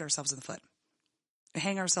preparing to shoot ourselves in the foot,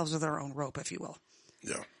 hang ourselves with our own rope, if you will.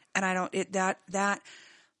 Yeah. And that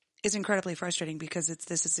is incredibly frustrating because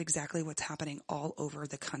this is exactly what's happening all over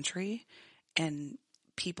the country. And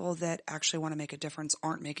people that actually want to make a difference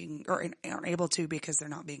aren't able to because they're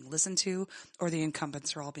not being listened to, or the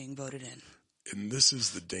incumbents are all being voted in. And this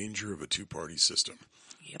is the danger of a two-party system.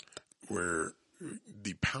 Yep. Where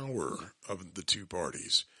the power of the two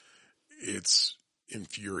parties, it's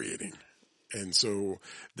infuriating. And so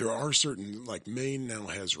there are certain, like Maine now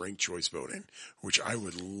has ranked choice voting, which I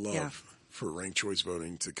would love for ranked choice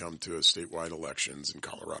voting to come to statewide elections in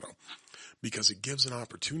Colorado. Because it gives an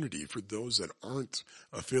opportunity for those that aren't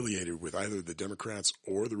affiliated with either the Democrats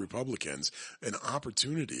or the Republicans, an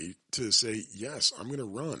opportunity to say, yes, I'm going to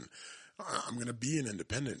run. I'm going to be an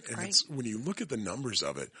independent. And it's, when you look at the numbers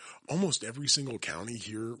of it, almost every single county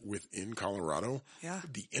here within Colorado,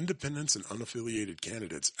 the independents and unaffiliated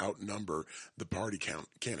candidates outnumber the party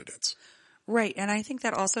candidates. Right. And I think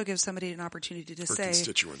that also gives somebody an opportunity to say,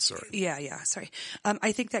 constituents, sorry. Yeah. Sorry.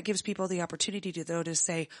 I think that gives people the opportunity to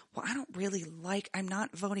say, well, I'm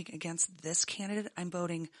not voting against this candidate. I'm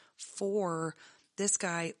voting for this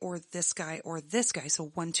guy or this guy or this guy.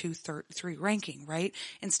 So 1, 2, 3 ranking, right?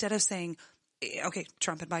 Instead of saying, okay,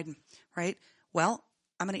 Trump and Biden, right? Well,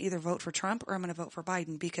 I'm going to either vote for Trump or I'm going to vote for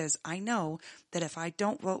Biden because I know that if I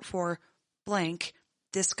don't vote for blank,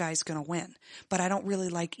 this guy's going to win, but I don't really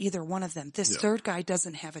like either one of them. This third guy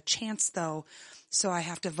doesn't have a chance though, so I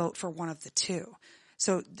have to vote for one of the two.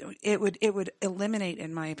 So it would eliminate,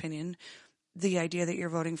 in my opinion, the idea that you're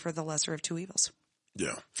voting for the lesser of two evils.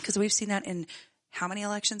 Yeah. Because we've seen that in how many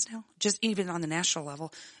elections now? Just even on the national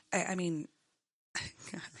level. I mean,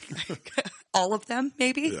 all of them,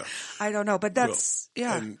 maybe? Yeah. I don't know, but that's,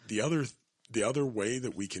 And the other way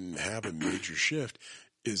that we can have a major shift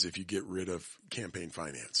is if you get rid of campaign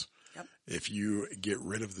finance. Yep. If you get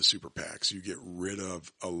rid of the super PACs, you get rid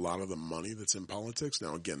of a lot of the money that's in politics.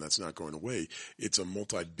 Now, again, that's not going away. It's a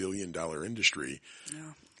multi-billion-dollar industry.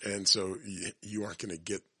 Yeah. And so you aren't going to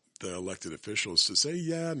get the elected officials to say,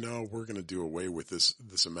 yeah, no, we're going to do away with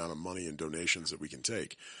this amount of money and donations that we can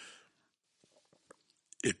take.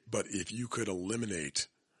 But if you could eliminate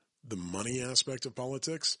the money aspect of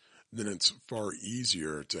politics, then it's far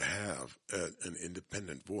easier to have an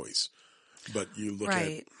independent voice. But you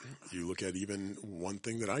look at even one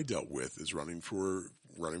thing that I dealt with is running for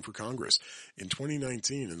Congress. In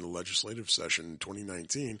 2019, in the legislative session in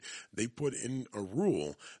 2019, they put in a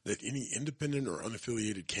rule that any independent or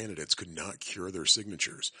unaffiliated candidates could not cure their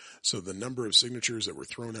signatures. So the number of signatures that were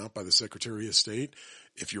thrown out by the Secretary of State,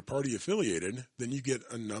 if you're party affiliated, then you get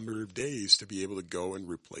a number of days to be able to go and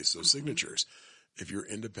replace those signatures. If you're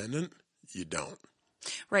independent, you don't.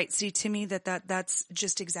 Right. See, to me, that's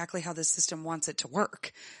just exactly how the system wants it to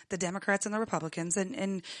work. The Democrats and the Republicans,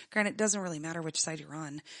 and granted, it doesn't really matter which side you're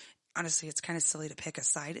on. Honestly, it's kind of silly to pick a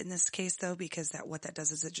side in this case, though, because what that does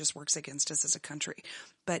is it just works against us as a country.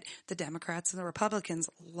 But the Democrats and the Republicans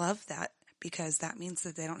love that because that means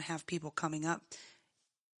that they don't have people coming up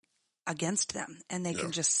against them, and they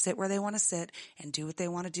can just sit where they want to sit and do what they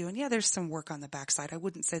want to do. And yeah, there's some work on the backside. I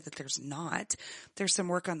wouldn't say that there's not. There's some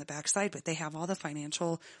work on the backside, but they have all the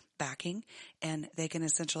financial backing, and they can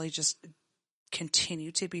essentially just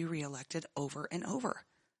continue to be reelected over and over.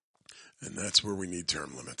 And that's where we need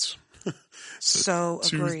term limits. So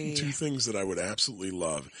agree. Two things that I would absolutely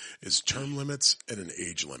love is term limits and an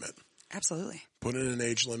age limit. Absolutely. Put in an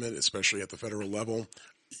age limit, especially at the federal level.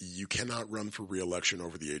 You cannot run for re-election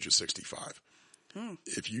over the age of 65.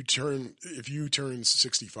 If you turn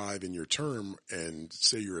 65 in your term and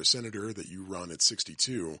say you're a senator that you run at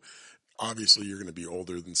 62, obviously you're going to be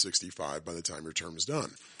older than 65 by the time your term is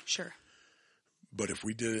done. Sure. But if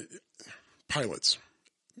we did pilots,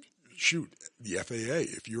 the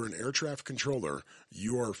FAA, if you're an air traffic controller,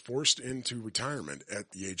 you are forced into retirement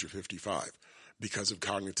at the age of 55 because of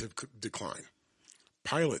cognitive decline.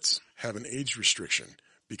 Pilots have an age restriction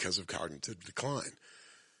because of cognitive decline.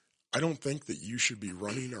 I don't think that you should be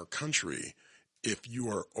running our country if you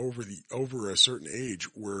are over a certain age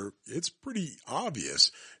where it's pretty obvious.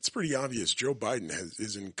 It's pretty obvious Joe Biden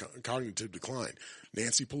is in cognitive decline.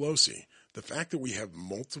 Nancy Pelosi, the fact that we have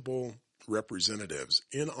multiple representatives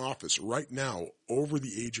in office right now over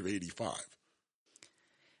the age of 85.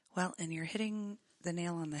 Well, and you're hitting the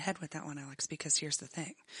nail on the head with that one, Alex, because here's the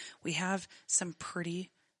thing. We have some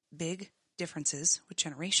pretty big differences with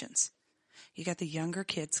generations. You got the younger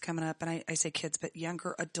kids coming up, and I say kids, but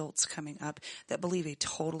younger adults coming up that believe a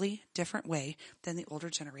totally different way than the older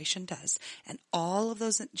generation does. And all of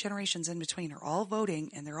those generations in between are all voting,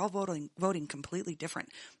 and they're all voting completely different.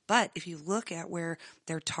 But if you look at where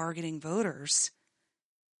they're targeting voters,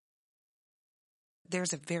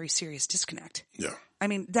 there's a very serious disconnect. Yeah. I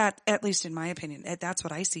mean, that, at least in my opinion, that's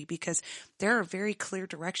what I see, because there are very clear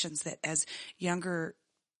directions that as younger,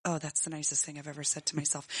 oh, that's the nicest thing I've ever said to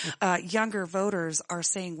myself. Younger voters are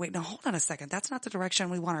saying, wait, no, hold on a second. That's not the direction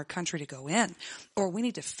we want our country to go in, or we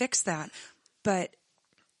need to fix that. But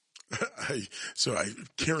I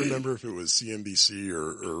can't remember if it was CNBC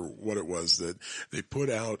or what it was that they put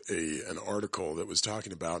out an article that was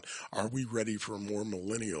talking about, are we ready for more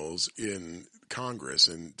millennials in Congress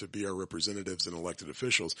and to be our representatives and elected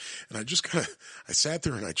officials? And I sat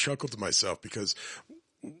there and I chuckled to myself because,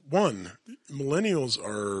 one, millennials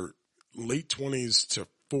are late 20s to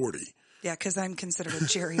 40. Yeah, because I'm considered a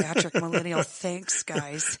geriatric millennial. Thanks,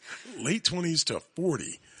 guys. Late 20s to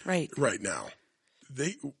 40. Right now.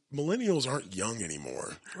 Millennials aren't young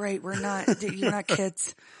anymore. Right. We're not, you're not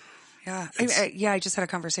kids. Yeah. I just had a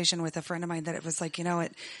conversation with a friend of mine that it was like, you're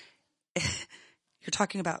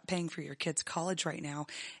talking about paying for your kids' college right now.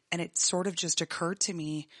 And it sort of just occurred to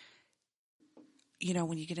me,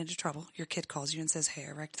 when you get into trouble, your kid calls you and says, hey,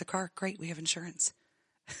 I wrecked the car. Great. We have insurance.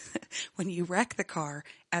 When you wreck the car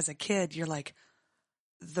as a kid, you're like,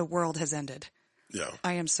 the world has ended. Yeah.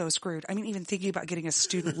 I am so screwed. I mean, even thinking about getting a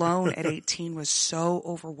student loan at 18 was so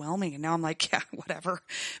overwhelming. And now I'm like, yeah, whatever,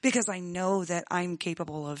 because I know that I'm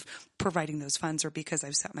capable of providing those funds, or because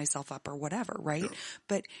I've set myself up or whatever. Right. Yeah.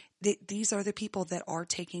 But these are the people that are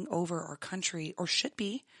taking over our country, or should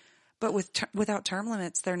be, but without term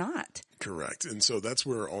limits, they're not. Correct. And so that's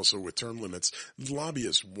where also with term limits,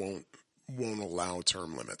 lobbyists won't allow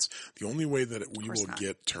term limits. The only way that we will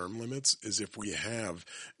get term limits is if we have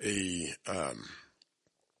a,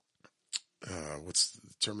 what's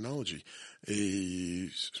the terminology?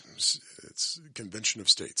 It's convention of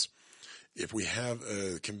states. If we have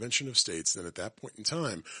a convention of states, then at that point in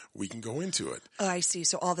time, we can go into it. Oh, I see.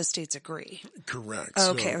 So all the states agree. Correct.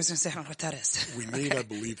 Okay. So I was going to say, I don't know what that is. we need, I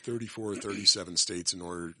believe, 34 or 37 states in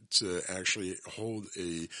order to actually hold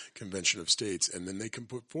a convention of states, and then they can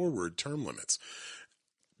put forward term limits.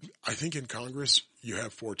 I think in Congress, you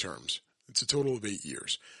have 4 terms. It's a total of 8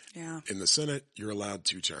 years. Yeah. In the Senate, you're allowed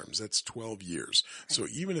 2 terms. That's 12 years. Right. So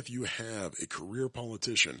even if you have a career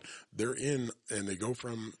politician, they're in and they go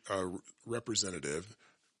from a representative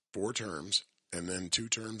 4 terms and then 2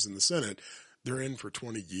 terms in the Senate, they're in for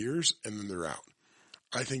 20 years and then they're out.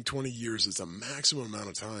 I think 20 years is the maximum amount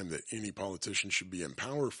of time that any politician should be in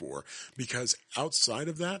power for, because outside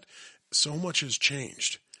of that, so much has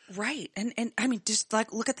changed. Right. And I mean, just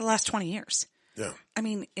like, look at the last 20 years. Yeah. I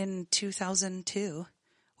mean, in 2002,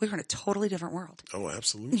 we were in a totally different world. Oh,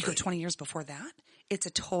 absolutely. You go 20 years before that, it's a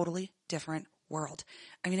totally different world.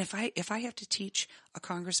 I mean, if I have to teach a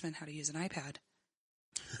congressman how to use an iPad,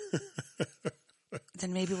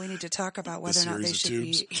 then maybe we need to talk about whether or not they should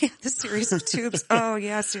be the series of tubes. Oh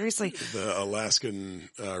yeah, seriously. The Alaskan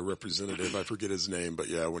representative, I forget his name, but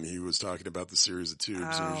yeah, when he was talking about the series of tubes,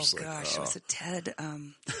 it was just gosh, was it Ted?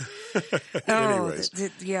 Anyways.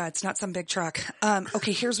 Yeah, it's not some big truck.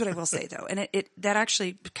 Okay, here's what I will say though, and it that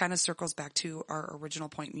actually kind of circles back to our original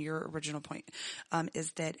point and your original point,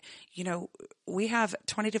 is that, you know, we have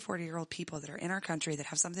 20 to 40-year-old people that are in our country that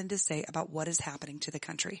have something to say about what is happening to the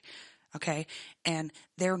country. Okay. And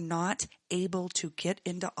they're not able to get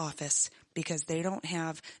into office because they don't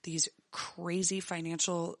have these crazy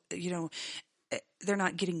financial, you know, they're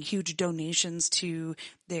not getting huge donations to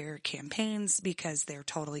their campaigns because they're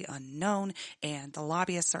totally unknown, and the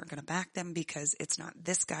lobbyists aren't going to back them because it's not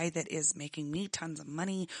this guy that is making me tons of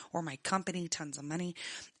money or my company tons of money.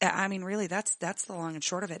 I mean, really, that's the long and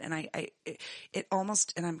short of it. And it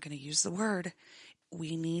almost, and I'm going to use the word,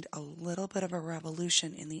 we need a little bit of a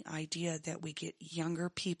revolution in the idea that we get younger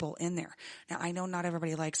people in there. Now, I know not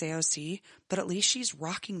everybody likes AOC, but at least she's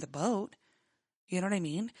rocking the boat. You know what I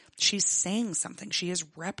mean? She's saying something. She is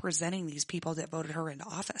representing these people that voted her into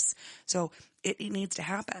office. So it needs to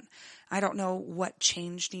happen. I don't know what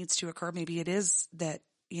change needs to occur. Maybe it is that,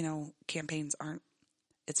 you know, campaigns aren't,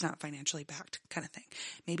 it's not financially backed kind of thing.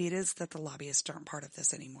 Maybe it is that the lobbyists aren't part of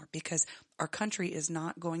this anymore, because our country is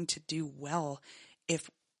not going to do well if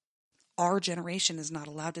our generation is not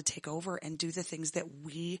allowed to take over and do the things that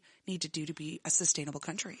we need to do to be a sustainable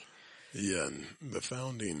country. Yeah, and the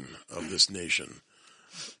founding of this nation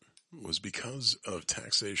was because of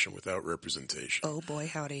taxation without representation. Oh boy,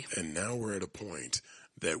 howdy. And now we're at a point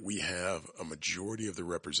that we have a majority of the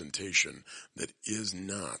representation that is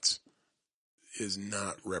not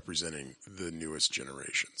representing the newest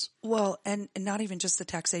generations. Well, and not even just the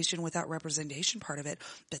taxation without representation part of it,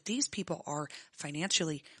 but these people are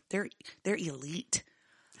financially, they're elite.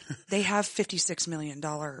 They have $56 million,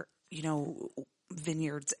 you know,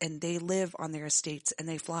 vineyards, and they live on their estates, and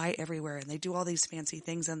they fly everywhere, and they do all these fancy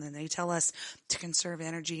things, and then they tell us to conserve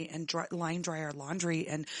energy and line dry our laundry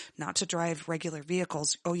and not to drive regular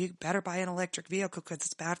vehicles. Oh, you better buy an electric vehicle because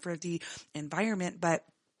it's bad for the environment, but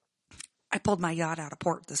I pulled my yacht out of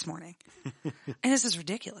port this morning, and this is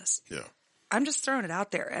ridiculous. Yeah. I'm just throwing it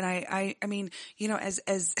out there. And I mean, you know, as,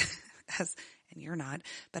 and you're not,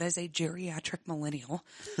 but as a geriatric millennial,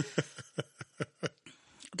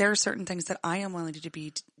 there are certain things that I am willing to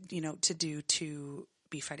be, you know, to do to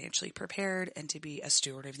be financially prepared and to be a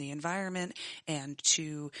steward of the environment and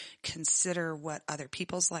to consider what other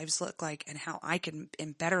people's lives look like and how I can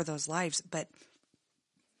better those lives. But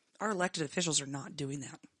our elected officials are not doing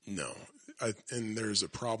that. No. And there's a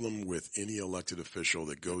problem with any elected official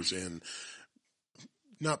that goes in,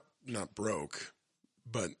 not broke,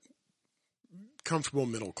 but comfortable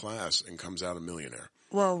middle class and comes out a millionaire.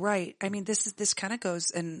 Well, right. I mean, this kind of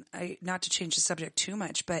goes, and not to change the subject too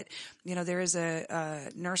much, but you know, there is a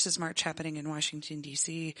nurses march happening in Washington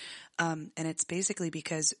D.C., and it's basically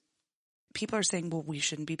because people are saying, well, we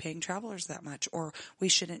shouldn't be paying travelers that much, or we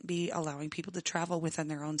shouldn't be allowing people to travel within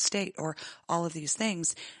their own state, or all of these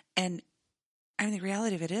things. And I mean, the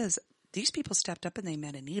reality of it is, These people stepped up and they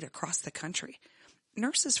met a need across the country.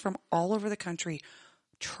 Nurses from all over the country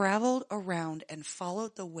traveled around and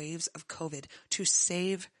followed the waves of COVID to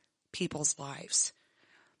save people's lives.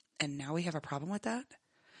 And now we have a problem with that?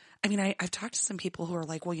 I mean, I've talked to some people who are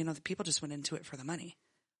like, well, the people just went into it for the money.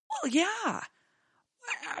 Well, yeah.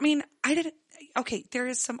 I mean, okay, there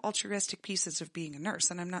is some altruistic pieces of being a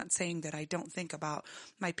nurse, and I'm not saying that I don't think about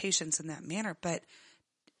my patients in that manner, but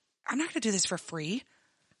I'm not going to do this for free.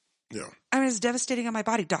 Yeah. I mean, it's devastating on my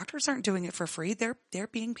body. Doctors aren't doing it for free. They're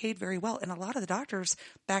being paid very well. And a lot of the doctors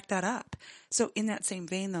back that up. So in that same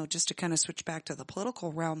vein, though, just to kind of switch back to the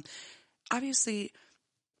political realm, obviously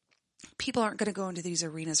people aren't going to go into these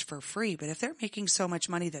arenas for free. But if they're making so much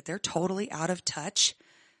money that they're totally out of touch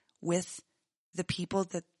with the people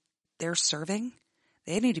that they're serving,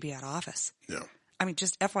 they need to be out of office. Yeah. I mean,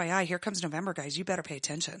 just FYI, here comes November, guys. You better pay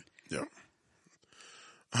attention. Yeah.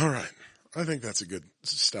 All right. I think that's a good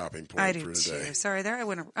stopping point for today. Too. Sorry, there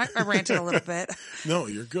I ranted a little bit. No,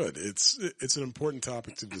 you're good. It's an important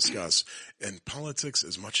topic to discuss. And politics,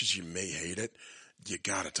 as much as you may hate it, you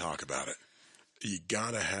got to talk about it. You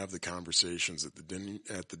got to have the conversations at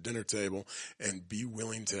the dinner table and be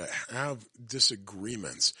willing to have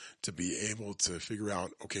disagreements to be able to figure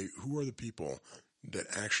out, okay, who are the people that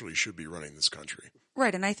actually should be running this country?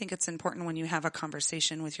 Right. And I think it's important when you have a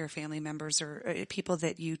conversation with your family members or people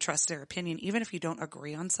that you trust their opinion, even if you don't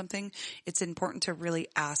agree on something, it's important to really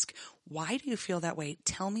ask, why do you feel that way?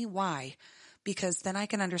 Tell me why, because then I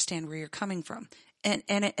can understand where you're coming from. And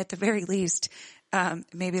at the very least,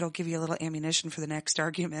 maybe it'll give you a little ammunition for the next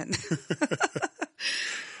argument.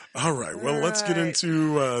 All right. Well, let's get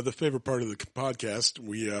into the favorite part of the podcast.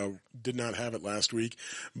 We did not have it last week,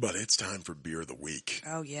 but it's time for Beer of the Week.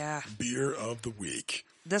 Oh, yeah. Beer of the Week.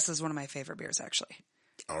 This is one of my favorite beers, actually.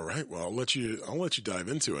 All right. Well, I'll let you dive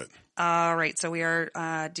into it. All right. So we are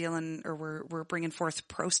we're bringing forth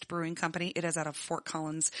Prost Brewing Company. It is out of Fort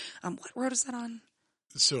Collins. What road is that on?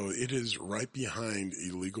 So it is right behind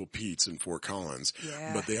Illegal Pete's in Fort Collins,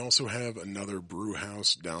 yeah. But they also have another brew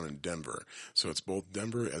house down in Denver. So it's both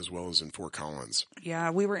Denver as well as in Fort Collins.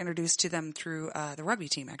 Yeah, we were introduced to them through the rugby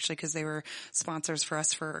team, actually, because they were sponsors for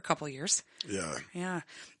us for a couple of years. Yeah. Yeah.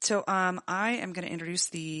 So I am going to introduce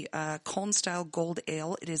the Colne Style Gold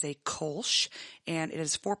Ale. It is a Kolsch, and it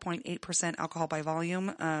is 4.8% alcohol by volume.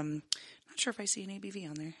 Not sure if I see an ABV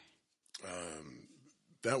on there.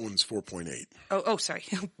 That one's 4.8. Oh, sorry.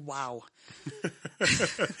 Wow.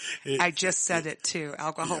 I just said it too.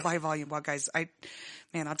 Alcohol by volume. Well, guys, I'll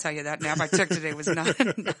tell you that nap I took today was not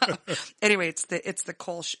enough. Anyway, it's the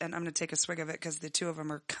Kolsch, and I'm going to take a swig of it because the two of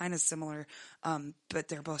them are kind of similar, but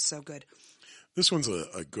they're both so good. This one's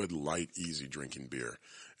a good, light, easy drinking beer.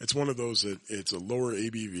 It's one of those that it's a lower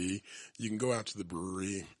ABV. You can go out to the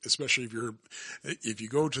brewery, especially if you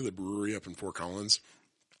go to the brewery up in Fort Collins.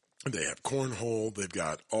 They have cornhole. They've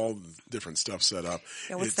got all the different stuff set up.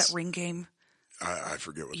 Yeah, what's that ring game? I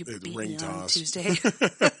forget what the ring toss. Tuesday.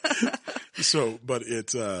 So, but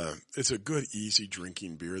it's a good, easy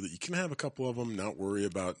drinking beer that you can have a couple of them, not worry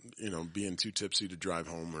about, being too tipsy to drive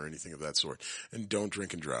home or anything of that sort. And don't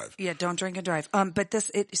drink and drive. Yeah, don't drink and drive. But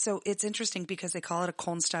so it's interesting because they call it a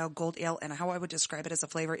Colne Style Gold Ale, and how I would describe it as a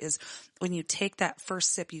flavor is when you take that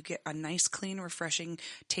first sip, you get a nice, clean, refreshing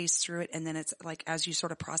taste through it, and then it's like as you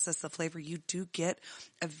sort of process the flavor, you do get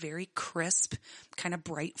a very crisp, kind of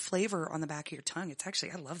bright flavor on the back of your tongue. It's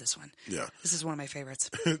actually, I love this one. Yeah. This is one of my favorites.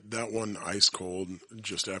 That one, ice cold,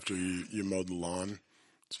 just after you mowed the lawn.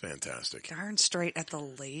 It's fantastic. Darn straight at the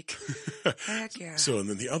lake. Heck yeah. So, and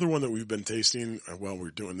then the other one that we've been tasting while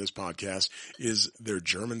we're doing this podcast is their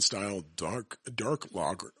German style dark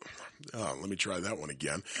lager. Let me try that one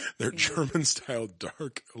again. Their German style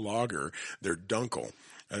dark lager, their Dunkel.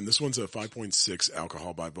 And this one's a 5.6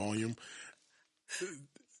 alcohol by volume.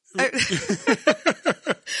 I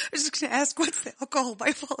was just going to ask, what's the alcohol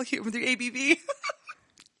by volume, the ABV?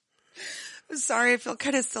 I'm sorry, I feel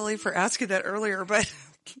kind of silly for asking that earlier, but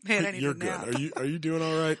man, I need You're a nap. good. Are you doing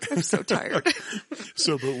all right? I'm so tired.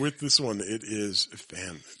 But with this one, it is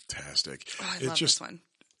fantastic. Oh, I love this one.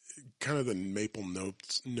 Kind of the maple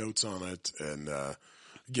notes on it, and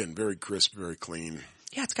again, very crisp, very clean.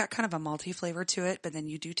 Yeah, it's got kind of a malty flavor to it, but then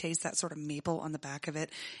you do taste that sort of maple on the back of it,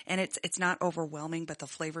 and it's not overwhelming, but the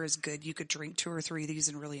flavor is good. You could drink 2 or 3 of these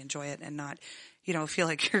and really enjoy it, and not, feel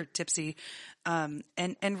like you're tipsy.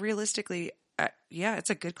 And realistically, yeah, it's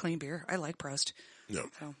a good clean beer. I like Prost. No.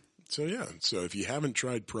 So So yeah, so if you haven't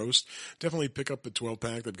tried Prost, definitely pick up the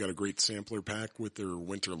 12-pack. They've got a great sampler pack with their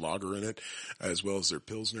winter lager in it, as well as their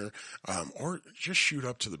Pilsner. Or just shoot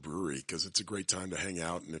up to the brewery because it's a great time to hang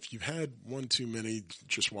out. And if you've had one too many,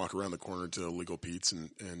 just walk around the corner to Illegal Pete's and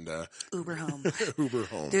Uber home. Uber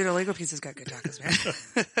home. Dude, Illegal Pete's has got good tacos, man.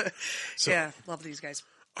 Yeah, love these guys.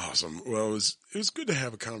 Awesome. Well, it was good to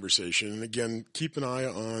have a conversation. And again, keep an eye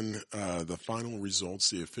on the final results.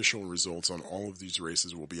 The official results on all of these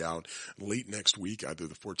races will be out late next week, either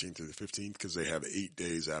the 14th or the 15th, because they have 8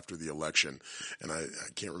 days after the election. And I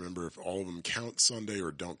can't remember if all of them count Sunday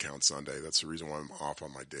or don't count Sunday. That's the reason why I'm off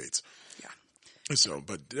on my dates. Yeah. So,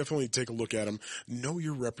 but definitely take a look at them. Know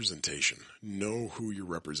your representation. Know who your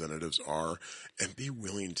representatives are, and be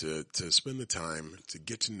willing to spend the time to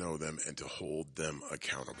get to know them and to hold them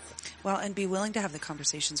accountable. Well, and be willing to have the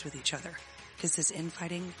conversations with each other, because this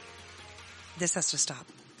infighting, this has to stop.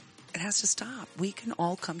 It has to stop. We can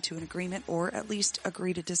all come to an agreement, or at least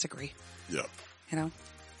agree to disagree. Yeah. You know?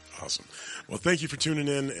 Awesome. Well, thank you for tuning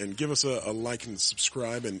in, and give us a like and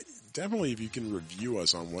subscribe, and definitely if you can review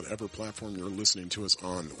us on whatever platform you're listening to us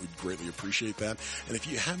on, we'd greatly appreciate that. And if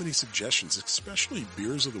you have any suggestions, especially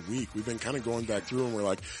beers of the week, we've been kind of going back through and we're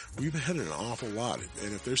like, we've had an awful lot.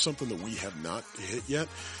 And if there's something that we have not hit yet,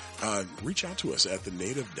 reach out to us at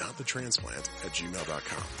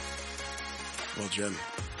thenative.thetransplant@gmail.com. Well, Jen,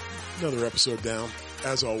 another episode down.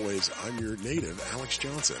 As always, I'm your native, Alex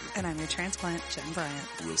Johnson. And I'm your transplant, Jen Bryant.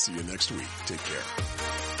 We'll see you next week. Take care.